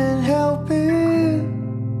just can't help it.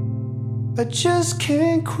 I just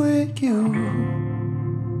can't quit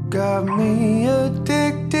you. Got me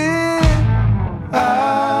addicted.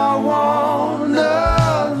 I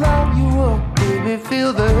wanna light you up, baby.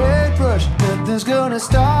 Feel the head rush. Nothing's gonna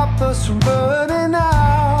stop us from burning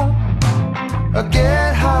out. I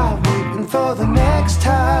get high, waiting for the next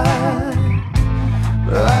time.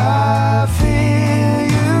 I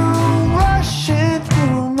feel you rushing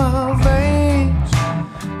through my veins.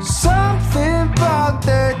 Something about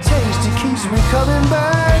that taste, it keeps me coming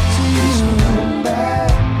back to you.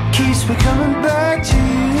 Keeps me coming back to you.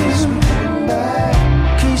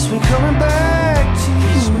 Keeps me coming back to you.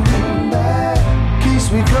 Keeps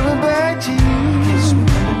me coming back to you.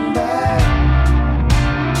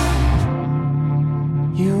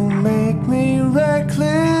 You make me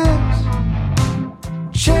reckless,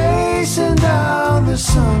 chasing down the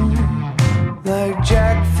sun like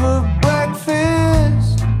Jack for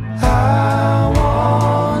breakfast. I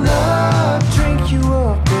wanna drink you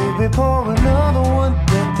up, baby, pour another one.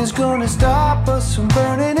 Nothing's gonna stop us from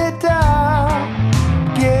burning it down.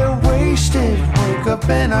 Get wasted, wake up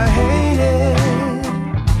and I hate it.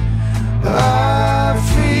 I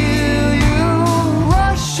feel you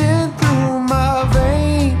rushing through my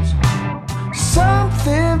veins.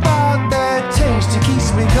 Something about that taste, it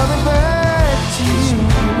keeps me coming back to you.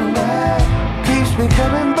 Keeps me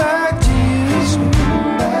coming back to you.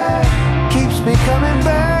 Keeps me coming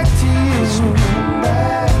back to you.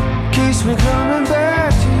 Keeps me coming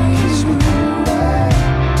back to you.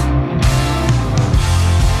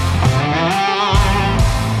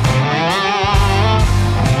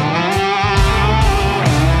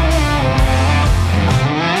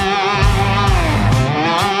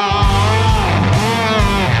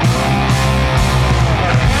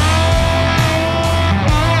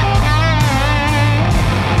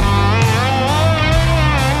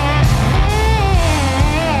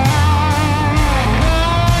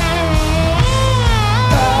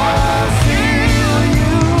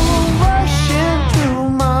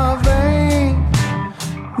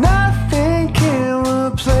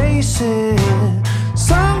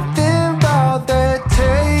 Something about that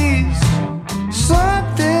taste.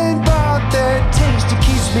 Something about that taste. It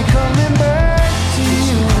keeps me coming back to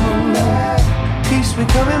you. Keeps me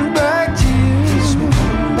coming back to you.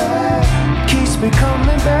 Keeps me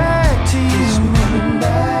coming back to you.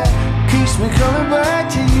 Keeps me coming back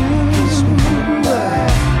to you.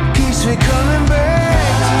 Keeps me coming back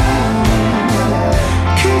to you.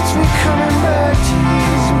 Keeps me coming back to you.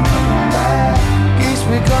 Keeps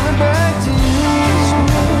me coming back to you.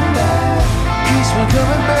 Keeps me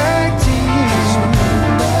coming back to you.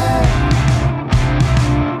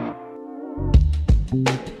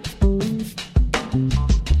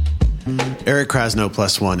 Eric Krasno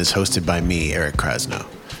Plus One is hosted by me, Eric Krasno.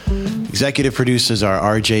 Executive producers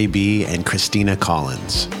are RJB and Christina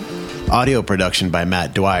Collins. Audio production by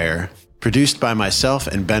Matt Dwyer. Produced by myself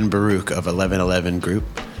and Ben Baruch of 1111 Group.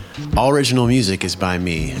 All original music is by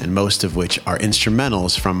me, and most of which are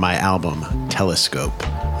instrumentals from my album, Telescope,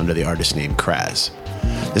 under the artist name Kraz.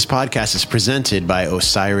 This podcast is presented by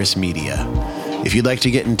Osiris Media. If you'd like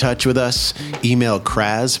to get in touch with us, email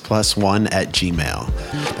krazplus1@gmail.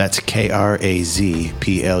 That's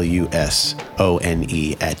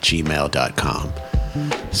KRAZPLUSONE@gmail.com.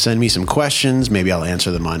 Send me some questions, maybe I'll answer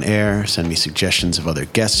them on air. Send me suggestions of other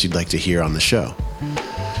guests you'd like to hear on the show.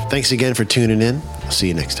 Thanks again for tuning in. I'll see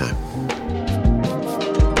you next time.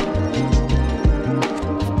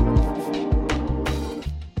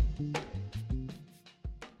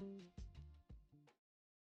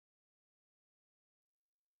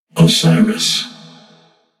 Osiris.